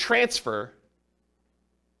or transfer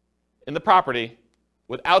in the property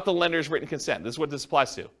without the lender's written consent, this is what this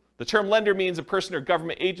applies to. The term lender means a person or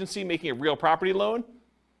government agency making a real property loan,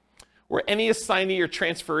 or any assignee or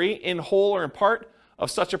transferee in whole or in part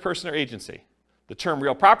of such a person or agency. The term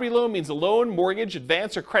real property loan means a loan, mortgage,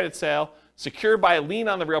 advance, or credit sale secured by a lien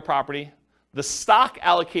on the real property, the stock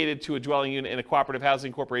allocated to a dwelling unit in a cooperative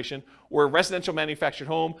housing corporation or a residential manufactured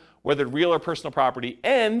home, whether real or personal property,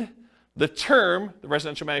 and the term, the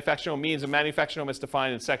residential manufactured home, means a manufactured home is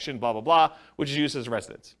defined in section blah, blah, blah, which is used as a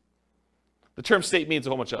residence. The term state means a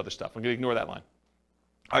whole bunch of other stuff. I'm going to ignore that line.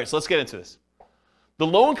 All right, so let's get into this. The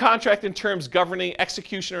loan contract and terms governing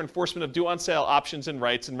execution or enforcement of due on sale options and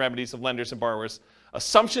rights and remedies of lenders and borrowers,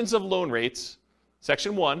 assumptions of loan rates,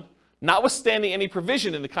 section 1, notwithstanding any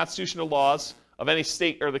provision in the constitutional laws of any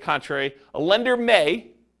state or the contrary, a lender may,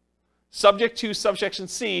 subject to subsection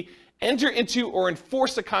C, enter into or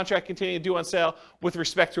enforce a contract containing a due on sale with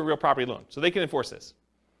respect to a real property loan. So they can enforce this.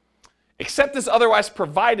 Except as otherwise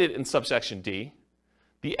provided in subsection D,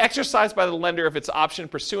 the exercise by the lender of its option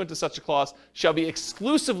pursuant to such a clause shall be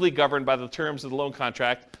exclusively governed by the terms of the loan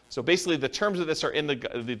contract. So basically the terms of this are in the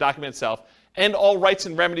document itself, and all rights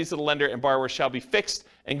and remedies of the lender and borrower shall be fixed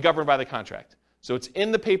and governed by the contract. So it's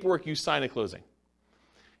in the paperwork you sign at closing.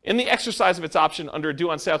 In the exercise of its option under a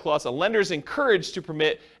due on sale clause, a lender is encouraged to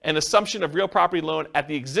permit an assumption of real property loan at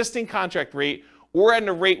the existing contract rate or at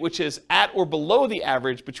a rate which is at or below the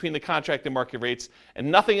average between the contract and market rates,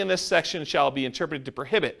 and nothing in this section shall be interpreted to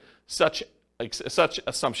prohibit such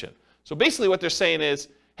assumption. So basically what they're saying is,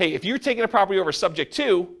 hey, if you're taking a property over subject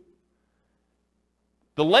to,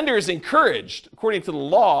 the lender is encouraged, according to the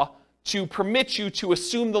law, to permit you to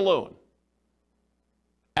assume the loan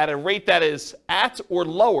at a rate that is at or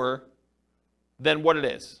lower than what it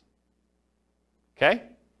is. Okay?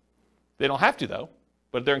 They don't have to, though,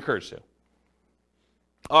 but they're encouraged to.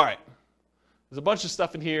 All right. There's a bunch of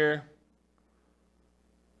stuff in here.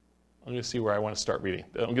 I'm going to see where I want to start reading.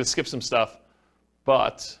 I'm going to skip some stuff.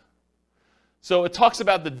 So it talks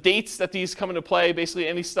about the dates that these come into play, basically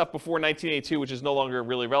any stuff before 1982, which is no longer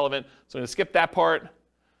really relevant. So I'm going to skip that part.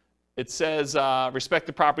 It says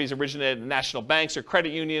respective properties originated in national banks or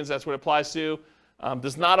credit unions. That's what it applies to.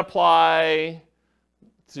 Does not apply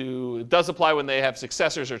to, it does apply when they have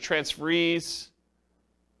successors or transferees.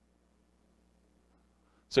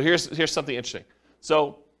 So here's something interesting.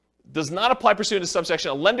 So does not apply pursuant to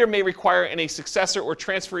subsection. A lender may require any successor or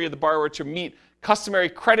transferee of the borrower to meet customary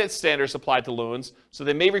credit standards applied to loans. So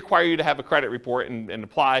they may require you to have a credit report and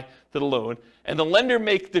apply to the loan. And the lender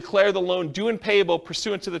may declare the loan due and payable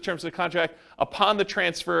pursuant to the terms of the contract upon the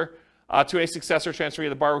transfer to a successor or transferee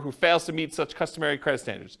of the borrower who fails to meet such customary credit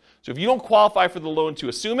standards. So if you don't qualify for the loan to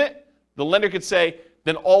assume it, the lender could say,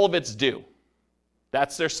 then all of it's due.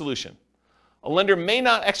 That's their solution. A lender may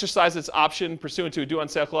not exercise its option pursuant to a due on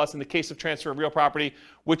sale clause in the case of transfer of real property,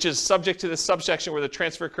 which is subject to this subsection where the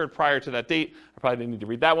transfer occurred prior to that date. I probably didn't need to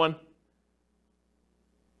read that one.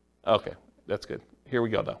 Okay, that's good. Here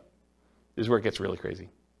we go, though. This is where it gets really crazy.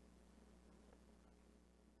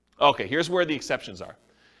 Okay, here's where the exceptions are.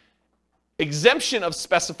 Exemption of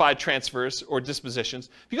specified transfers or dispositions.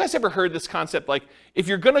 Have you guys ever heard this concept? Like, if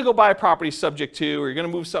you're going to go buy a property subject to, or you're going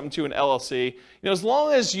to move something to an LLC, as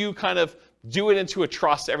long as you kind of do it into a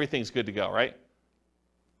trust, everything's good to go, right?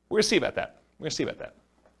 We're going to see about that.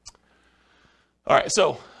 All right,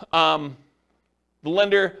 so the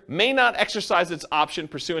lender may not exercise its option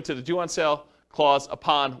pursuant to the due on sale clause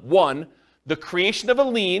upon 1, the creation of a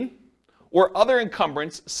lien or other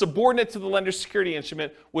encumbrance subordinate to the lender's security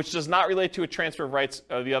instrument, which does not relate to a transfer of rights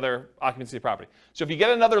of the other occupancy of the property. So if you get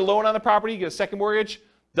another loan on the property, you get a second mortgage,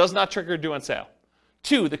 does not trigger due on sale.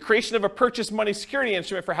 2, the creation of a purchase money security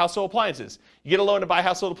instrument for household appliances. You get a loan to buy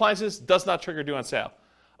household appliances, does not trigger due on sale.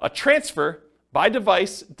 A transfer by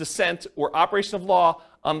device, descent, or operation of law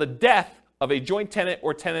on the death of a joint tenant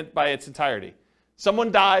or tenant by its entirety.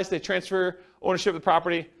 Someone dies, they transfer ownership of the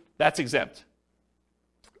property, that's exempt.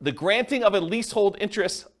 The granting of a leasehold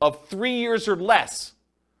interest of 3 years or less.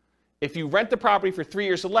 If you rent the property for 3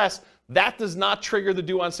 years or less, that does not trigger the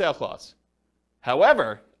due on sale clause.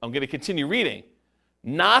 However, I'm going to continue reading.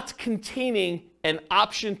 Not containing an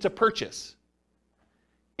option to purchase.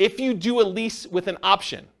 If you do a lease with an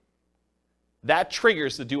option, that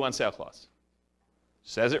triggers the due on sale clause.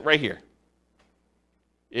 Says it right here.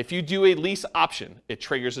 If you do a lease option, it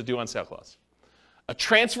triggers the due on sale clause. A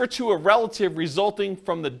transfer to a relative resulting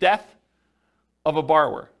from the death of a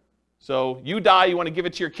borrower. So you die, you want to give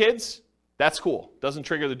it to your kids, that's cool. Doesn't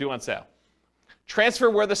trigger the due on sale. Transfer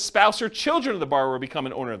where the spouse or children of the borrower become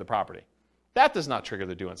an owner of the property. That does not trigger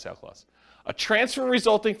the due on sale clause. A transfer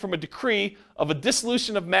resulting from a decree of a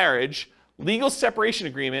dissolution of marriage, legal separation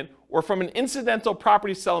agreement, or from an incidental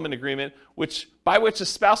property settlement agreement by which the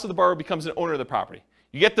spouse of the borrower becomes an owner of the property.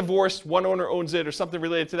 You get divorced, one owner owns it or something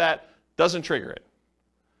related to that, doesn't trigger it.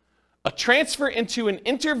 A transfer into an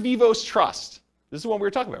inter vivos trust. This is the one we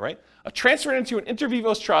were talking about, right? A transfer into an inter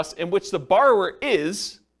vivos trust in which the borrower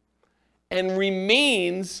is and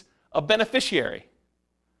remains a beneficiary,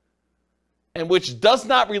 and which does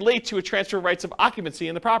not relate to a transfer of rights of occupancy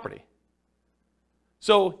in the property.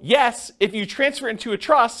 So yes, if you transfer into a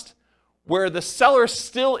trust where the seller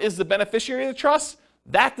still is the beneficiary of the trust,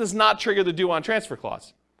 that does not trigger the due on transfer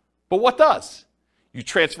clause. But what does? You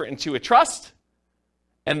transfer into a trust,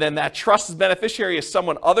 and then that trust's beneficiary is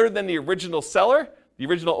someone other than the original seller, the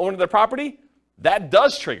original owner of the property, that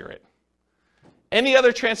does trigger it. Any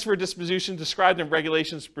other transfer disposition described in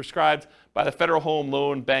regulations prescribed by the Federal Home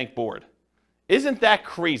Loan Bank Board. Isn't that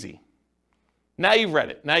crazy? Now you've read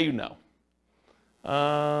it. Now you know.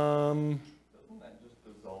 Doesn't that just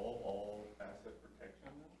dissolve all asset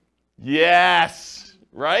protection? Yes,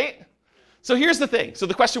 right? So here's the thing. So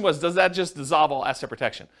the question was, does that just dissolve all asset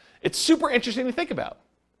protection? It's super interesting to think about.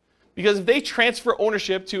 Because if they transfer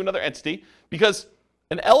ownership to another entity, because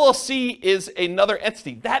an LLC is another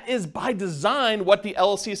entity, that is by design what the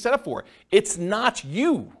LLC is set up for. It's not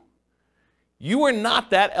you. You are not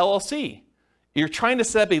that LLC. You're trying to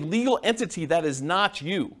set up a legal entity that is not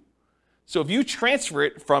you. So if you transfer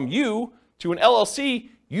it from you to an LLC,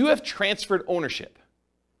 you have transferred ownership.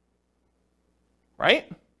 Right?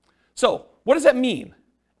 So what does that mean?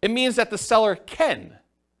 It means that the seller can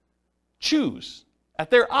choose at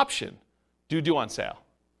their option do due on sale.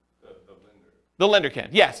 The lender can,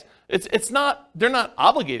 yes. It's not, they're not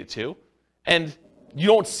obligated to, and you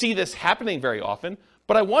don't see this happening very often,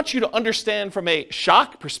 but I want you to understand from a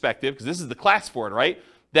shock perspective, because this is the class for it, right?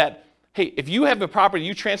 That, hey, if you have a property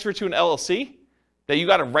you transfer to an LLC that you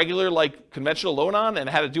got a regular, like, conventional loan on and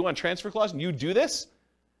had a due on transfer clause, and you do this,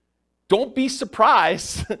 don't be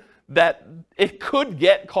surprised that it could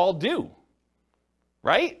get called due,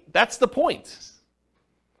 right? That's the point.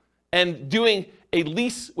 And doing a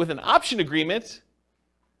lease with an option agreement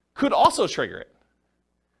could also trigger it.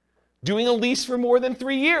 Doing a lease for more than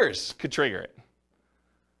 3 years could trigger it.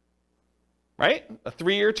 Right? A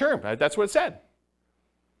 3-year term. That's what it said.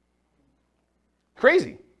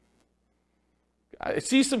 Crazy. I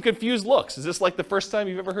see some confused looks. Is this like the first time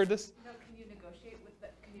you've ever heard this? No, can you negotiate with the,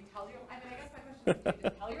 can you tell your, I mean, I guess my question is, can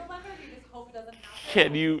you tell your lender, or do you just hope it doesn't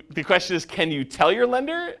happen? The question is, can you tell your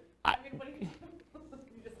lender? I mean, what do you do?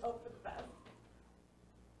 You just hope for the best.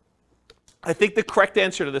 I think the correct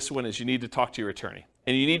answer to this one is you need to talk to your attorney.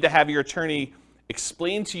 And you need to have your attorney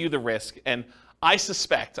explain to you the risk. And I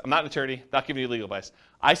suspect, I'm not an attorney, not giving you legal advice,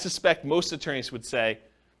 I suspect most attorneys would say,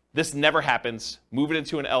 this never happens, move it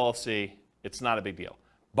into an LLC, it's not a big deal.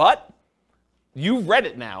 But you read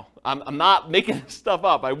it now. I'm not making this stuff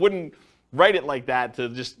up. I wouldn't write it like that to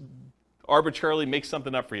just arbitrarily make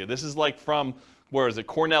something up for you. This is like from, where is it,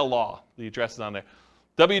 Cornell Law. The address is on there.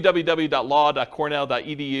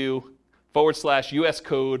 www.law.cornell.edu/US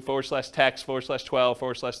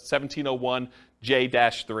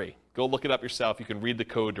code/text/12/1701J-3. Go look it up yourself. You can read the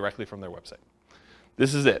code directly from their website.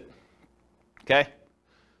 This is it. Okay?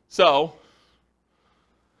 So,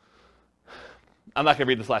 I'm not going to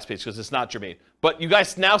read this last page because it's not germane. But you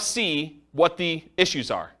guys now see what the issues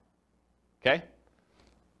are. Okay?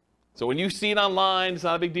 So when you see it online, it's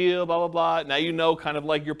not a big deal, blah, blah, blah. Now you know kind of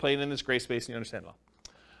like you're playing in this gray space and you understand it all.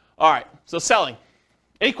 All right, so selling.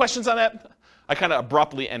 Any questions on that? I kind of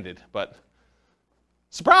abruptly ended, but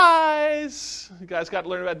surprise! You guys got to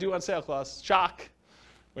learn about due on sale clause. Shock.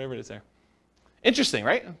 Whatever it is there. Interesting,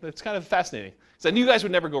 right? It's kind of fascinating. So I knew you guys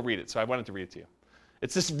would never go read it, so I wanted to read it to you.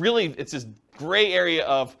 It's this gray area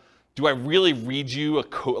of, do I really read you a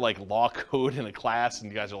law code in a class?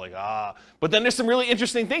 And you guys are like, ah. But then there's some really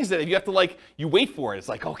interesting things that you have to you wait for it. It's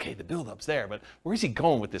like, okay, the build-up's there, but where is he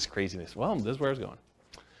going with this craziness? Well, this is where I was going.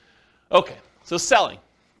 Okay, so selling.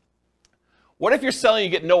 What if you're selling, you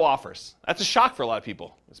get no offers? That's a shock for a lot of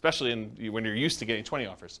people, especially when you're used to getting 20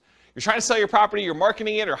 offers. You're trying to sell your property, you're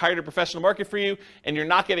marketing it or hired a professional market for you, and you're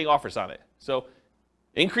not getting offers on it. So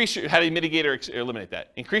how do you mitigate or eliminate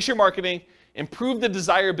that? Increase your marketing, improve the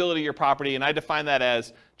desirability of your property, and I define that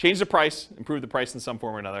as change the price, improve the price in some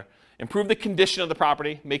form or another, improve the condition of the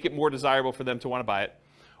property, make it more desirable for them to want to buy it,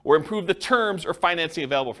 or improve the terms or financing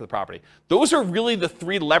available for the property. Those are really the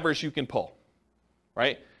three levers you can pull,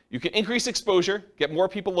 right? You can increase exposure, get more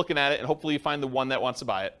people looking at it, and hopefully you find the one that wants to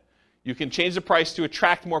buy it. You can change the price to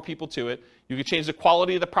attract more people to it. You can change the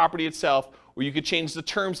quality of the property itself, or you could change the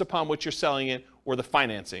terms upon which you're selling it, or the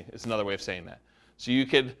financing is another way of saying that. So you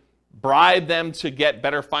could bribe them to get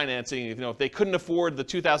better financing. If they couldn't afford the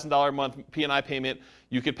 $2,000 a month P&I payment,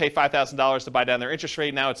 you could pay $5,000 to buy down their interest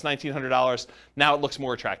rate. Now it's $1,900. Now it looks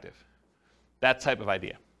more attractive. That type of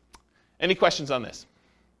idea. Any questions on this?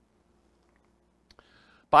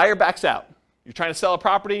 Buyer backs out. You're trying to sell a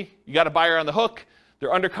property. You got a buyer on the hook.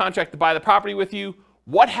 They're under contract to buy the property with you.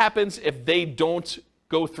 What happens if they don't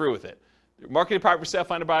go through with it? Market a property for sale,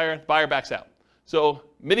 find a buyer, buyer backs out. So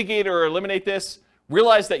mitigate or eliminate this.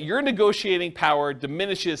 Realize that your negotiating power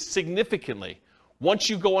diminishes significantly once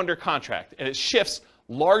you go under contract, and it shifts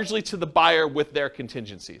largely to the buyer with their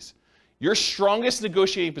contingencies. Your strongest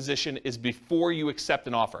negotiating position is before you accept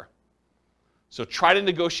an offer. So try to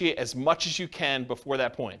negotiate as much as you can before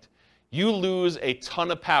that point. You lose a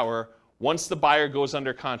ton of power once the buyer goes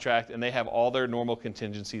under contract and they have all their normal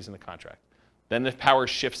contingencies in the contract. Then the power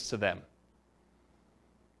shifts to them.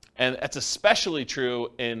 And that's especially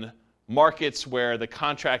true in markets where the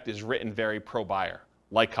contract is written very pro-buyer,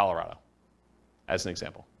 like Colorado, as an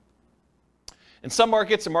example. In some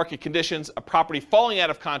markets and market conditions, a property falling out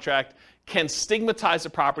of contract can stigmatize a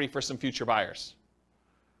property for some future buyers.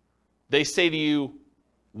 They say to you,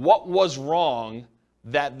 what was wrong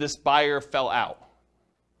that this buyer fell out?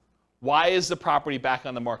 Why is the property back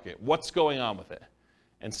on the market? What's going on with it?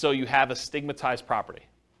 And so you have a stigmatized property.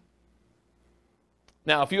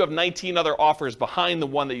 Now, if you have 19 other offers behind the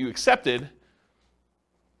one that you accepted,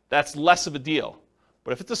 that's less of a deal.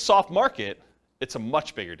 But if it's a soft market, it's a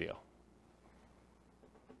much bigger deal.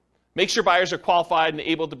 Make sure buyers are qualified and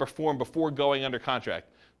able to perform before going under contract.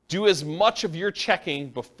 Do as much of your checking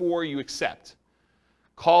before you accept.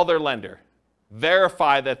 Call their lender.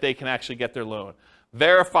 Verify that they can actually get their loan.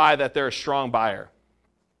 Verify that they're a strong buyer.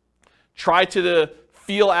 Try to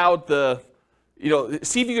feel out the,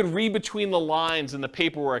 see if you can read between the lines in the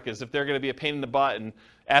paperwork as if they're going to be a pain in the butt and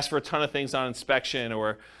ask for a ton of things on inspection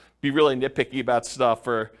or be really nitpicky about stuff,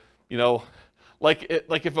 or, like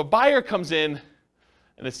if a buyer comes in,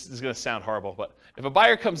 and this is going to sound horrible, but if a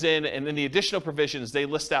buyer comes in and in the additional provisions, they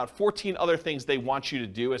list out 14 other things they want you to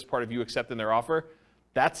do as part of you accepting their offer,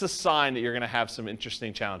 that's a sign that you're going to have some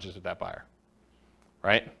interesting challenges with that buyer,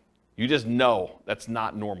 right? You just know that's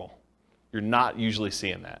not normal. You're not usually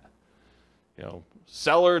seeing that.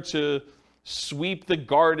 Seller to sweep the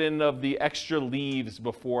garden of the extra leaves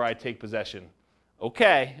before I take possession.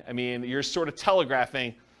 Okay, you're sort of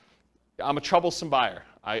telegraphing, I'm a troublesome buyer.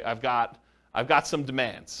 I've got some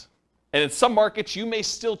demands. And in some markets, you may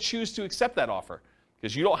still choose to accept that offer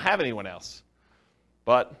because you don't have anyone else.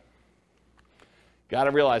 But got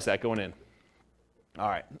to realize that going in. All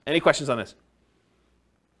right, any questions on this?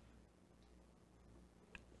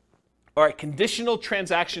 All right, conditional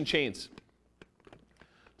transaction chains.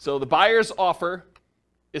 So the buyer's offer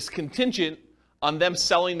is contingent on them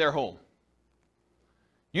selling their home.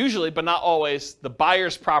 Usually, but not always, the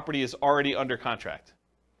buyer's property is already under contract.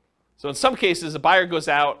 So in some cases, a buyer goes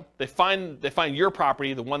out, they find your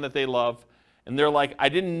property, the one that they love, and they're like, I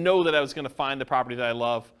didn't know that I was going to find the property that I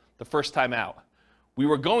love the first time out. We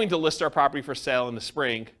were going to list our property for sale in the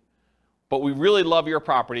spring, but we really love your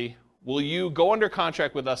property. Will you go under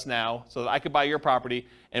contract with us now so that I could buy your property,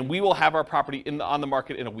 and we will have our property on the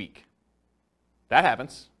market in a week? That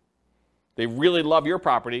happens. They really love your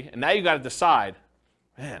property, and now you got to decide,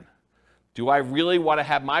 man, do I really want to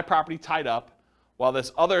have my property tied up while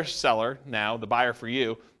this other seller, now the buyer for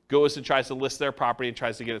you, goes and tries to list their property and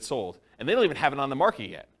tries to get it sold? And they don't even have it on the market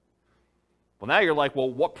yet. Well, now you're like, well,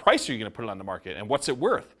 what price are you going to put it on the market, and what's it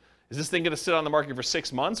worth? Is this thing going to sit on the market for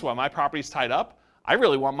 6 months while my property's tied up? I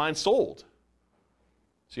really want mine sold.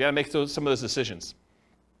 So you got to make some of those decisions.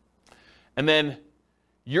 And then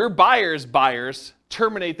your buyers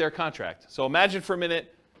terminate their contract. So imagine for a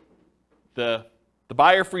minute, the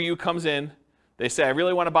buyer for you comes in. They say, I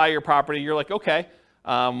really want to buy your property. You're like, okay,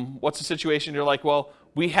 what's the situation? You're like, well,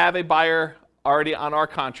 we have a buyer already on our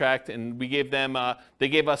contract, and we gave them, they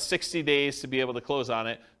gave us 60 days to be able to close on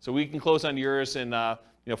it. So we can close on yours in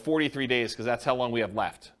 43 days because that's how long we have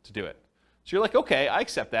left to do it. So you're like, okay, I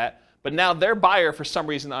accept that. But now their buyer, for some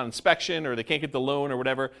reason on inspection or they can't get the loan or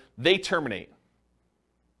whatever, they terminate.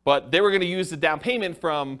 But they were going to use the down payment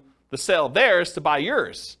from the sale of theirs to buy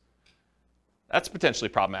yours. That's potentially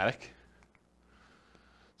problematic.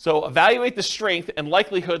 So evaluate the strength and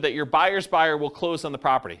likelihood that your buyer's buyer will close on the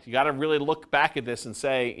property. You got to really look back at this and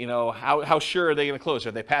say, how sure are they going to close?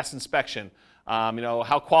 Are they past inspection?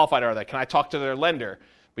 How qualified are they? Can I talk to their lender?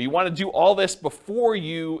 But you want to do all this before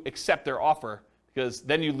you accept their offer, because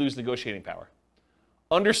then you lose negotiating power.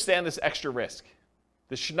 Understand this extra risk.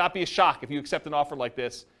 This should not be a shock. If you accept an offer like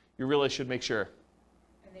this, you really should make sure.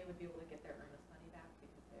 And they would be able to get their earnest money back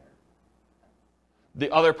because they're...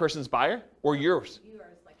 The other person's buyer or yours? Yours,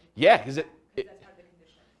 like... Yeah, because that's part of the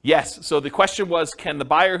condition. Yes. So the question was, can the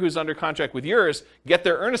buyer who's under contract with yours get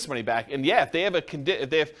their earnest money back? And yeah, if they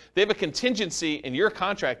have a contingency in your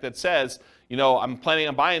contract that says, I'm planning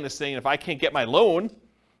on buying this thing, and if I can't get my loan,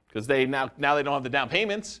 because they now they don't have the down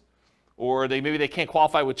payments, or maybe they can't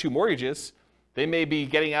qualify with 2 mortgages, they may be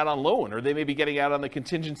getting out on loan, or they may be getting out on the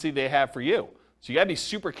contingency they have for you. So you got to be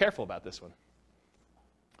super careful about this one.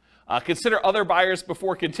 Consider other buyers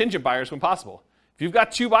before contingent buyers when possible. If you've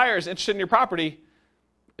got 2 buyers interested in your property,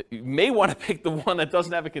 you may want to pick the one that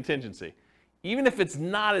doesn't have a contingency, even if it's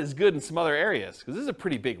not as good in some other areas, because this is a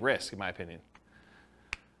pretty big risk, in my opinion.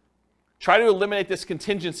 Try to eliminate this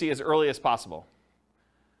contingency as early as possible.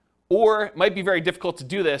 Or it might be very difficult to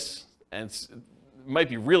do this, and it might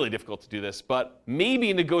be really difficult to do this, but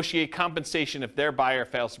maybe negotiate compensation if their buyer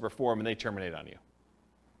fails to perform and they terminate on you.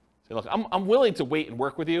 Say, look, I'm willing to wait and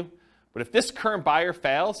work with you, but if this current buyer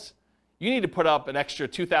fails, you need to put up an extra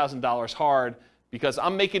 $2,000 hard, because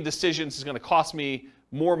I'm making decisions it's going to cost me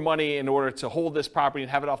more money in order to hold this property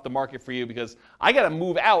and have it off the market for you, because I got to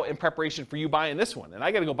move out in preparation for you buying this one, and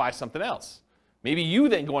I got to go buy something else. Maybe you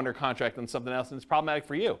then go under contract on something else, and it's problematic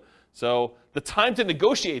for you. So the time to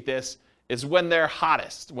negotiate this is when they're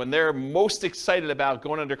hottest, when they're most excited about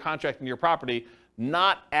going under contract in your property,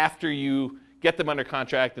 not after you get them under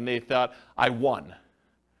contract and they thought, I won,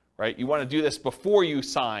 right? You want to do this before you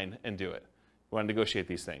sign and do it. You want to negotiate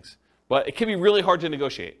these things. But it can be really hard to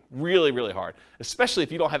negotiate, really, really hard, especially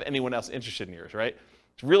if you don't have anyone else interested in yours, right?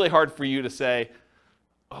 It's really hard for you to say,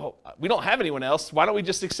 oh, we don't have anyone else. Why don't we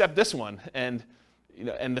just accept this one? And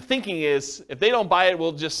the thinking is, if they don't buy it,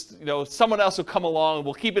 we'll just, someone else will come along.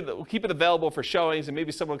 We'll keep it available for showings, and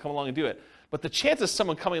maybe someone will come along and do it. But the chance of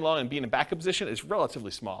someone coming along and being in backup position is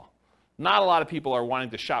relatively small. Not a lot of people are wanting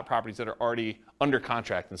to shop properties that are already under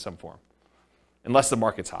contract in some form, unless the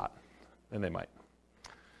market's hot, then they might.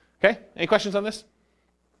 Okay, any questions on this?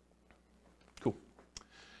 Cool.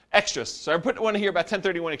 Extras. So I put one here about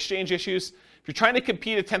 1031 exchange issues. If you're trying to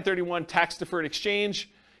compete a 1031 tax-deferred exchange,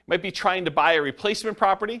 you might be trying to buy a replacement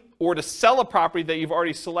property or to sell a property that you've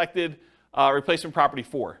already selected a replacement property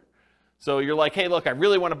for. So you're like, hey, look, I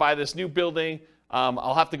really want to buy this new building.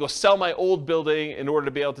 I'll have to go sell my old building in order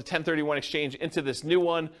to be able to 1031 exchange into this new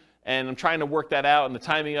one, and I'm trying to work that out and the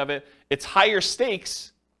timing of it. It's higher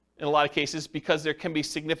stakes in a lot of cases because there can be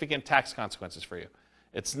significant tax consequences for you.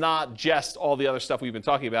 It's not just all the other stuff we've been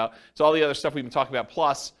talking about. It's all the other stuff we've been talking about,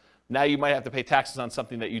 plus now you might have to pay taxes on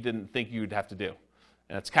something that you didn't think you'd have to do.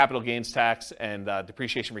 And it's capital gains tax and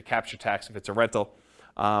depreciation recapture tax if it's a rental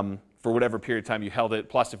for whatever period of time you held it,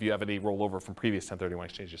 plus if you have any rollover from previous 1031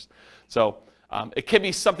 exchanges. So it can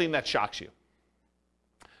be something that shocks you.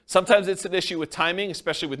 Sometimes it's an issue with timing,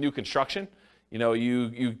 especially with new construction.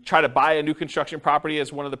 You try to buy a new construction property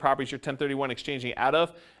as one of the properties you're 1031 exchanging out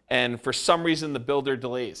of, and for some reason the builder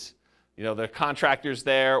delays. There are contractors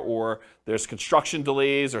there, or there's construction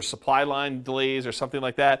delays or supply line delays or something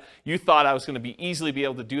like that. You thought I was going to easily be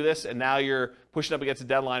able to do this, and now you're pushing up against a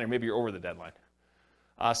deadline, or maybe you're over the deadline.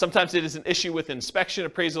 Sometimes it is an issue with inspection,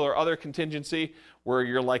 appraisal, or other contingency where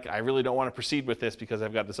you're like, I really don't want to proceed with this because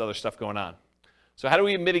I've got this other stuff going on. So how do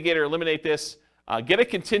we mitigate or eliminate this? Get a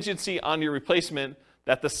contingency on your replacement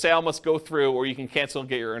that the sale must go through, or you can cancel and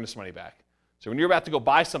get your earnest money back. So when you're about to go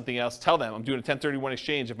buy something else, tell them, I'm doing a 1031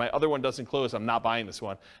 exchange. If my other one doesn't close, I'm not buying this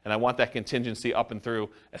one. And I want that contingency up and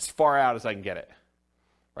through as far out as I can get it,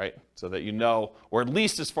 right? So that you know, or at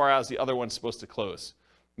least as far out as the other one's supposed to close.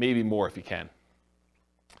 Maybe more if you can.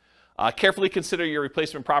 Carefully consider your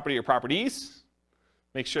replacement property or properties.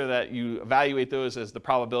 Make sure that you evaluate those as the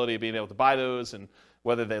probability of being able to buy those and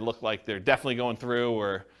whether they look like they're definitely going through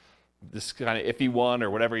or this kind of iffy one or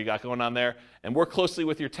whatever you got going on there. And work closely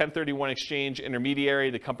with your 1031 exchange intermediary,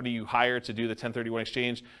 the company you hire to do the 1031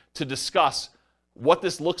 exchange, to discuss what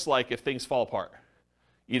this looks like if things fall apart.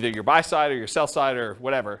 Either your buy side or your sell side or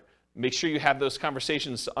whatever. Make sure you have those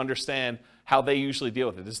conversations to understand how they usually deal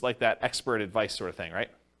with it. This is like that expert advice sort of thing, right?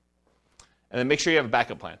 And then make sure you have a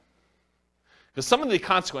backup plan. Because some of the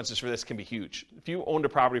consequences for this can be huge. If you owned a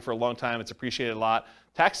property for a long time, it's appreciated a lot.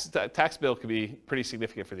 Tax bill could be pretty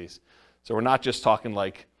significant for these. So we're not just talking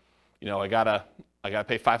like, I gotta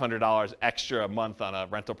pay $500 extra a month on a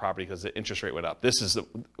rental property because the interest rate went up. This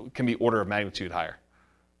can be orders of magnitude higher,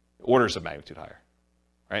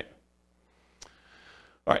 right?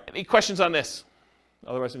 All right, any questions on this?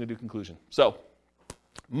 Otherwise, I'm going to do conclusion. So,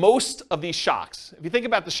 most of these shocks, if you think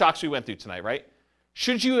about the shocks we went through tonight, right?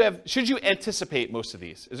 Should you anticipate most of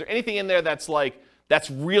these? Is there anything in there that's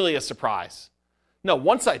really a surprise? No,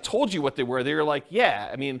 once I told you what they were like, yeah,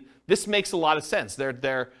 I mean, this makes a lot of sense.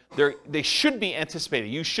 They should be anticipated.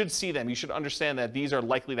 You should see them. You should understand that these are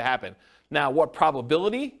likely to happen. Now, what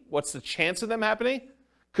probability? What's the chance of them happening?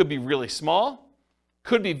 Could be really small,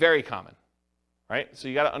 could be very common, right? So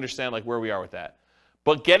you got to understand where we are with that.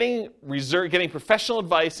 But getting professional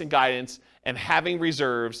advice and guidance and having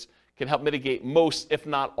reserves can help mitigate most, if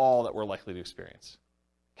not all, that we're likely to experience.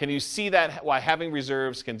 Can you see that why having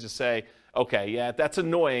reserves can just say, okay, yeah, that's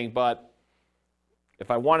annoying, but if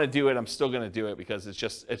I want to do it, I'm still going to do it because it's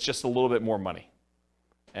just a little bit more money.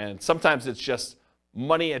 And sometimes it's just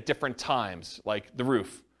money at different times, like the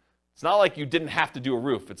roof. It's not like you didn't have to do a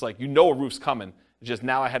roof. It's like a roof's coming. It's just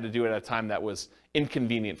now I had to do it at a time that was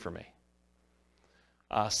inconvenient for me.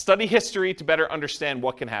 Study history to better understand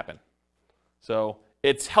what can happen. So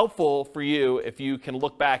it's helpful for you if you can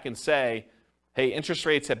look back and say, hey, interest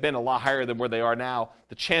rates have been a lot higher than where they are now.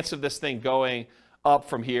 The chance of this thing going up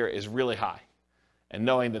from here is really high. And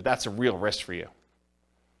knowing that that's a real risk for you.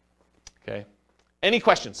 Okay. Any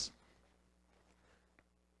questions?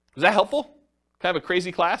 Was that helpful? Kind of a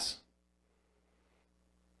crazy class?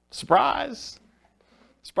 Surprise.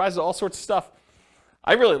 Surprise to all sorts of stuff.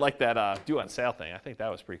 I really like that due on sale thing. I think that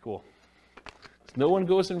was pretty cool. No one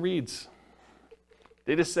goes and reads.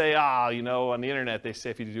 They just say, on the internet, they say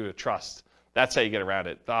if you do a trust, that's how you get around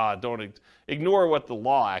it. Don't ignore what the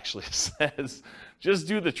law actually says. Just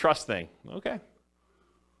do the trust thing. Okay.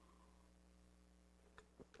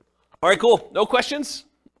 All right, cool. No questions?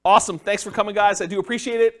 Awesome. Thanks for coming, guys. I do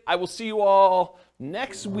appreciate it. I will see you all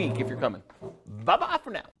next week if you're coming. Bye-bye for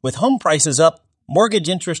now. With home prices up, mortgage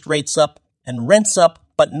interest rates up, and rents up,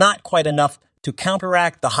 but not quite enough to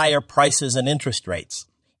counteract the higher prices and interest rates,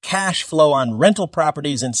 cash flow on rental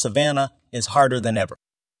properties in Savannah is harder than ever.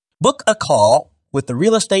 Book a call with the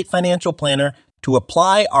Real Estate Financial Planner to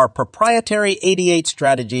apply our proprietary 88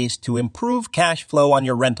 strategies to improve cash flow on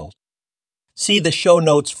your rentals. See the show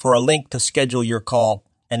notes for a link to schedule your call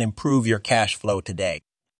and improve your cash flow today.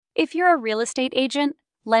 If you're a real estate agent,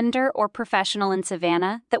 lender, or professional in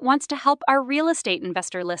Savannah that wants to help our real estate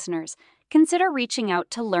investor listeners, consider reaching out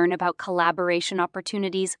to learn about collaboration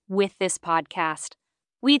opportunities with this podcast.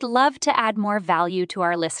 We'd love to add more value to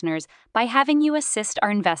our listeners by having you assist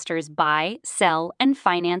our investors buy, sell, and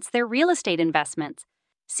finance their real estate investments.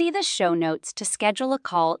 See the show notes to schedule a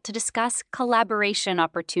call to discuss collaboration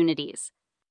opportunities.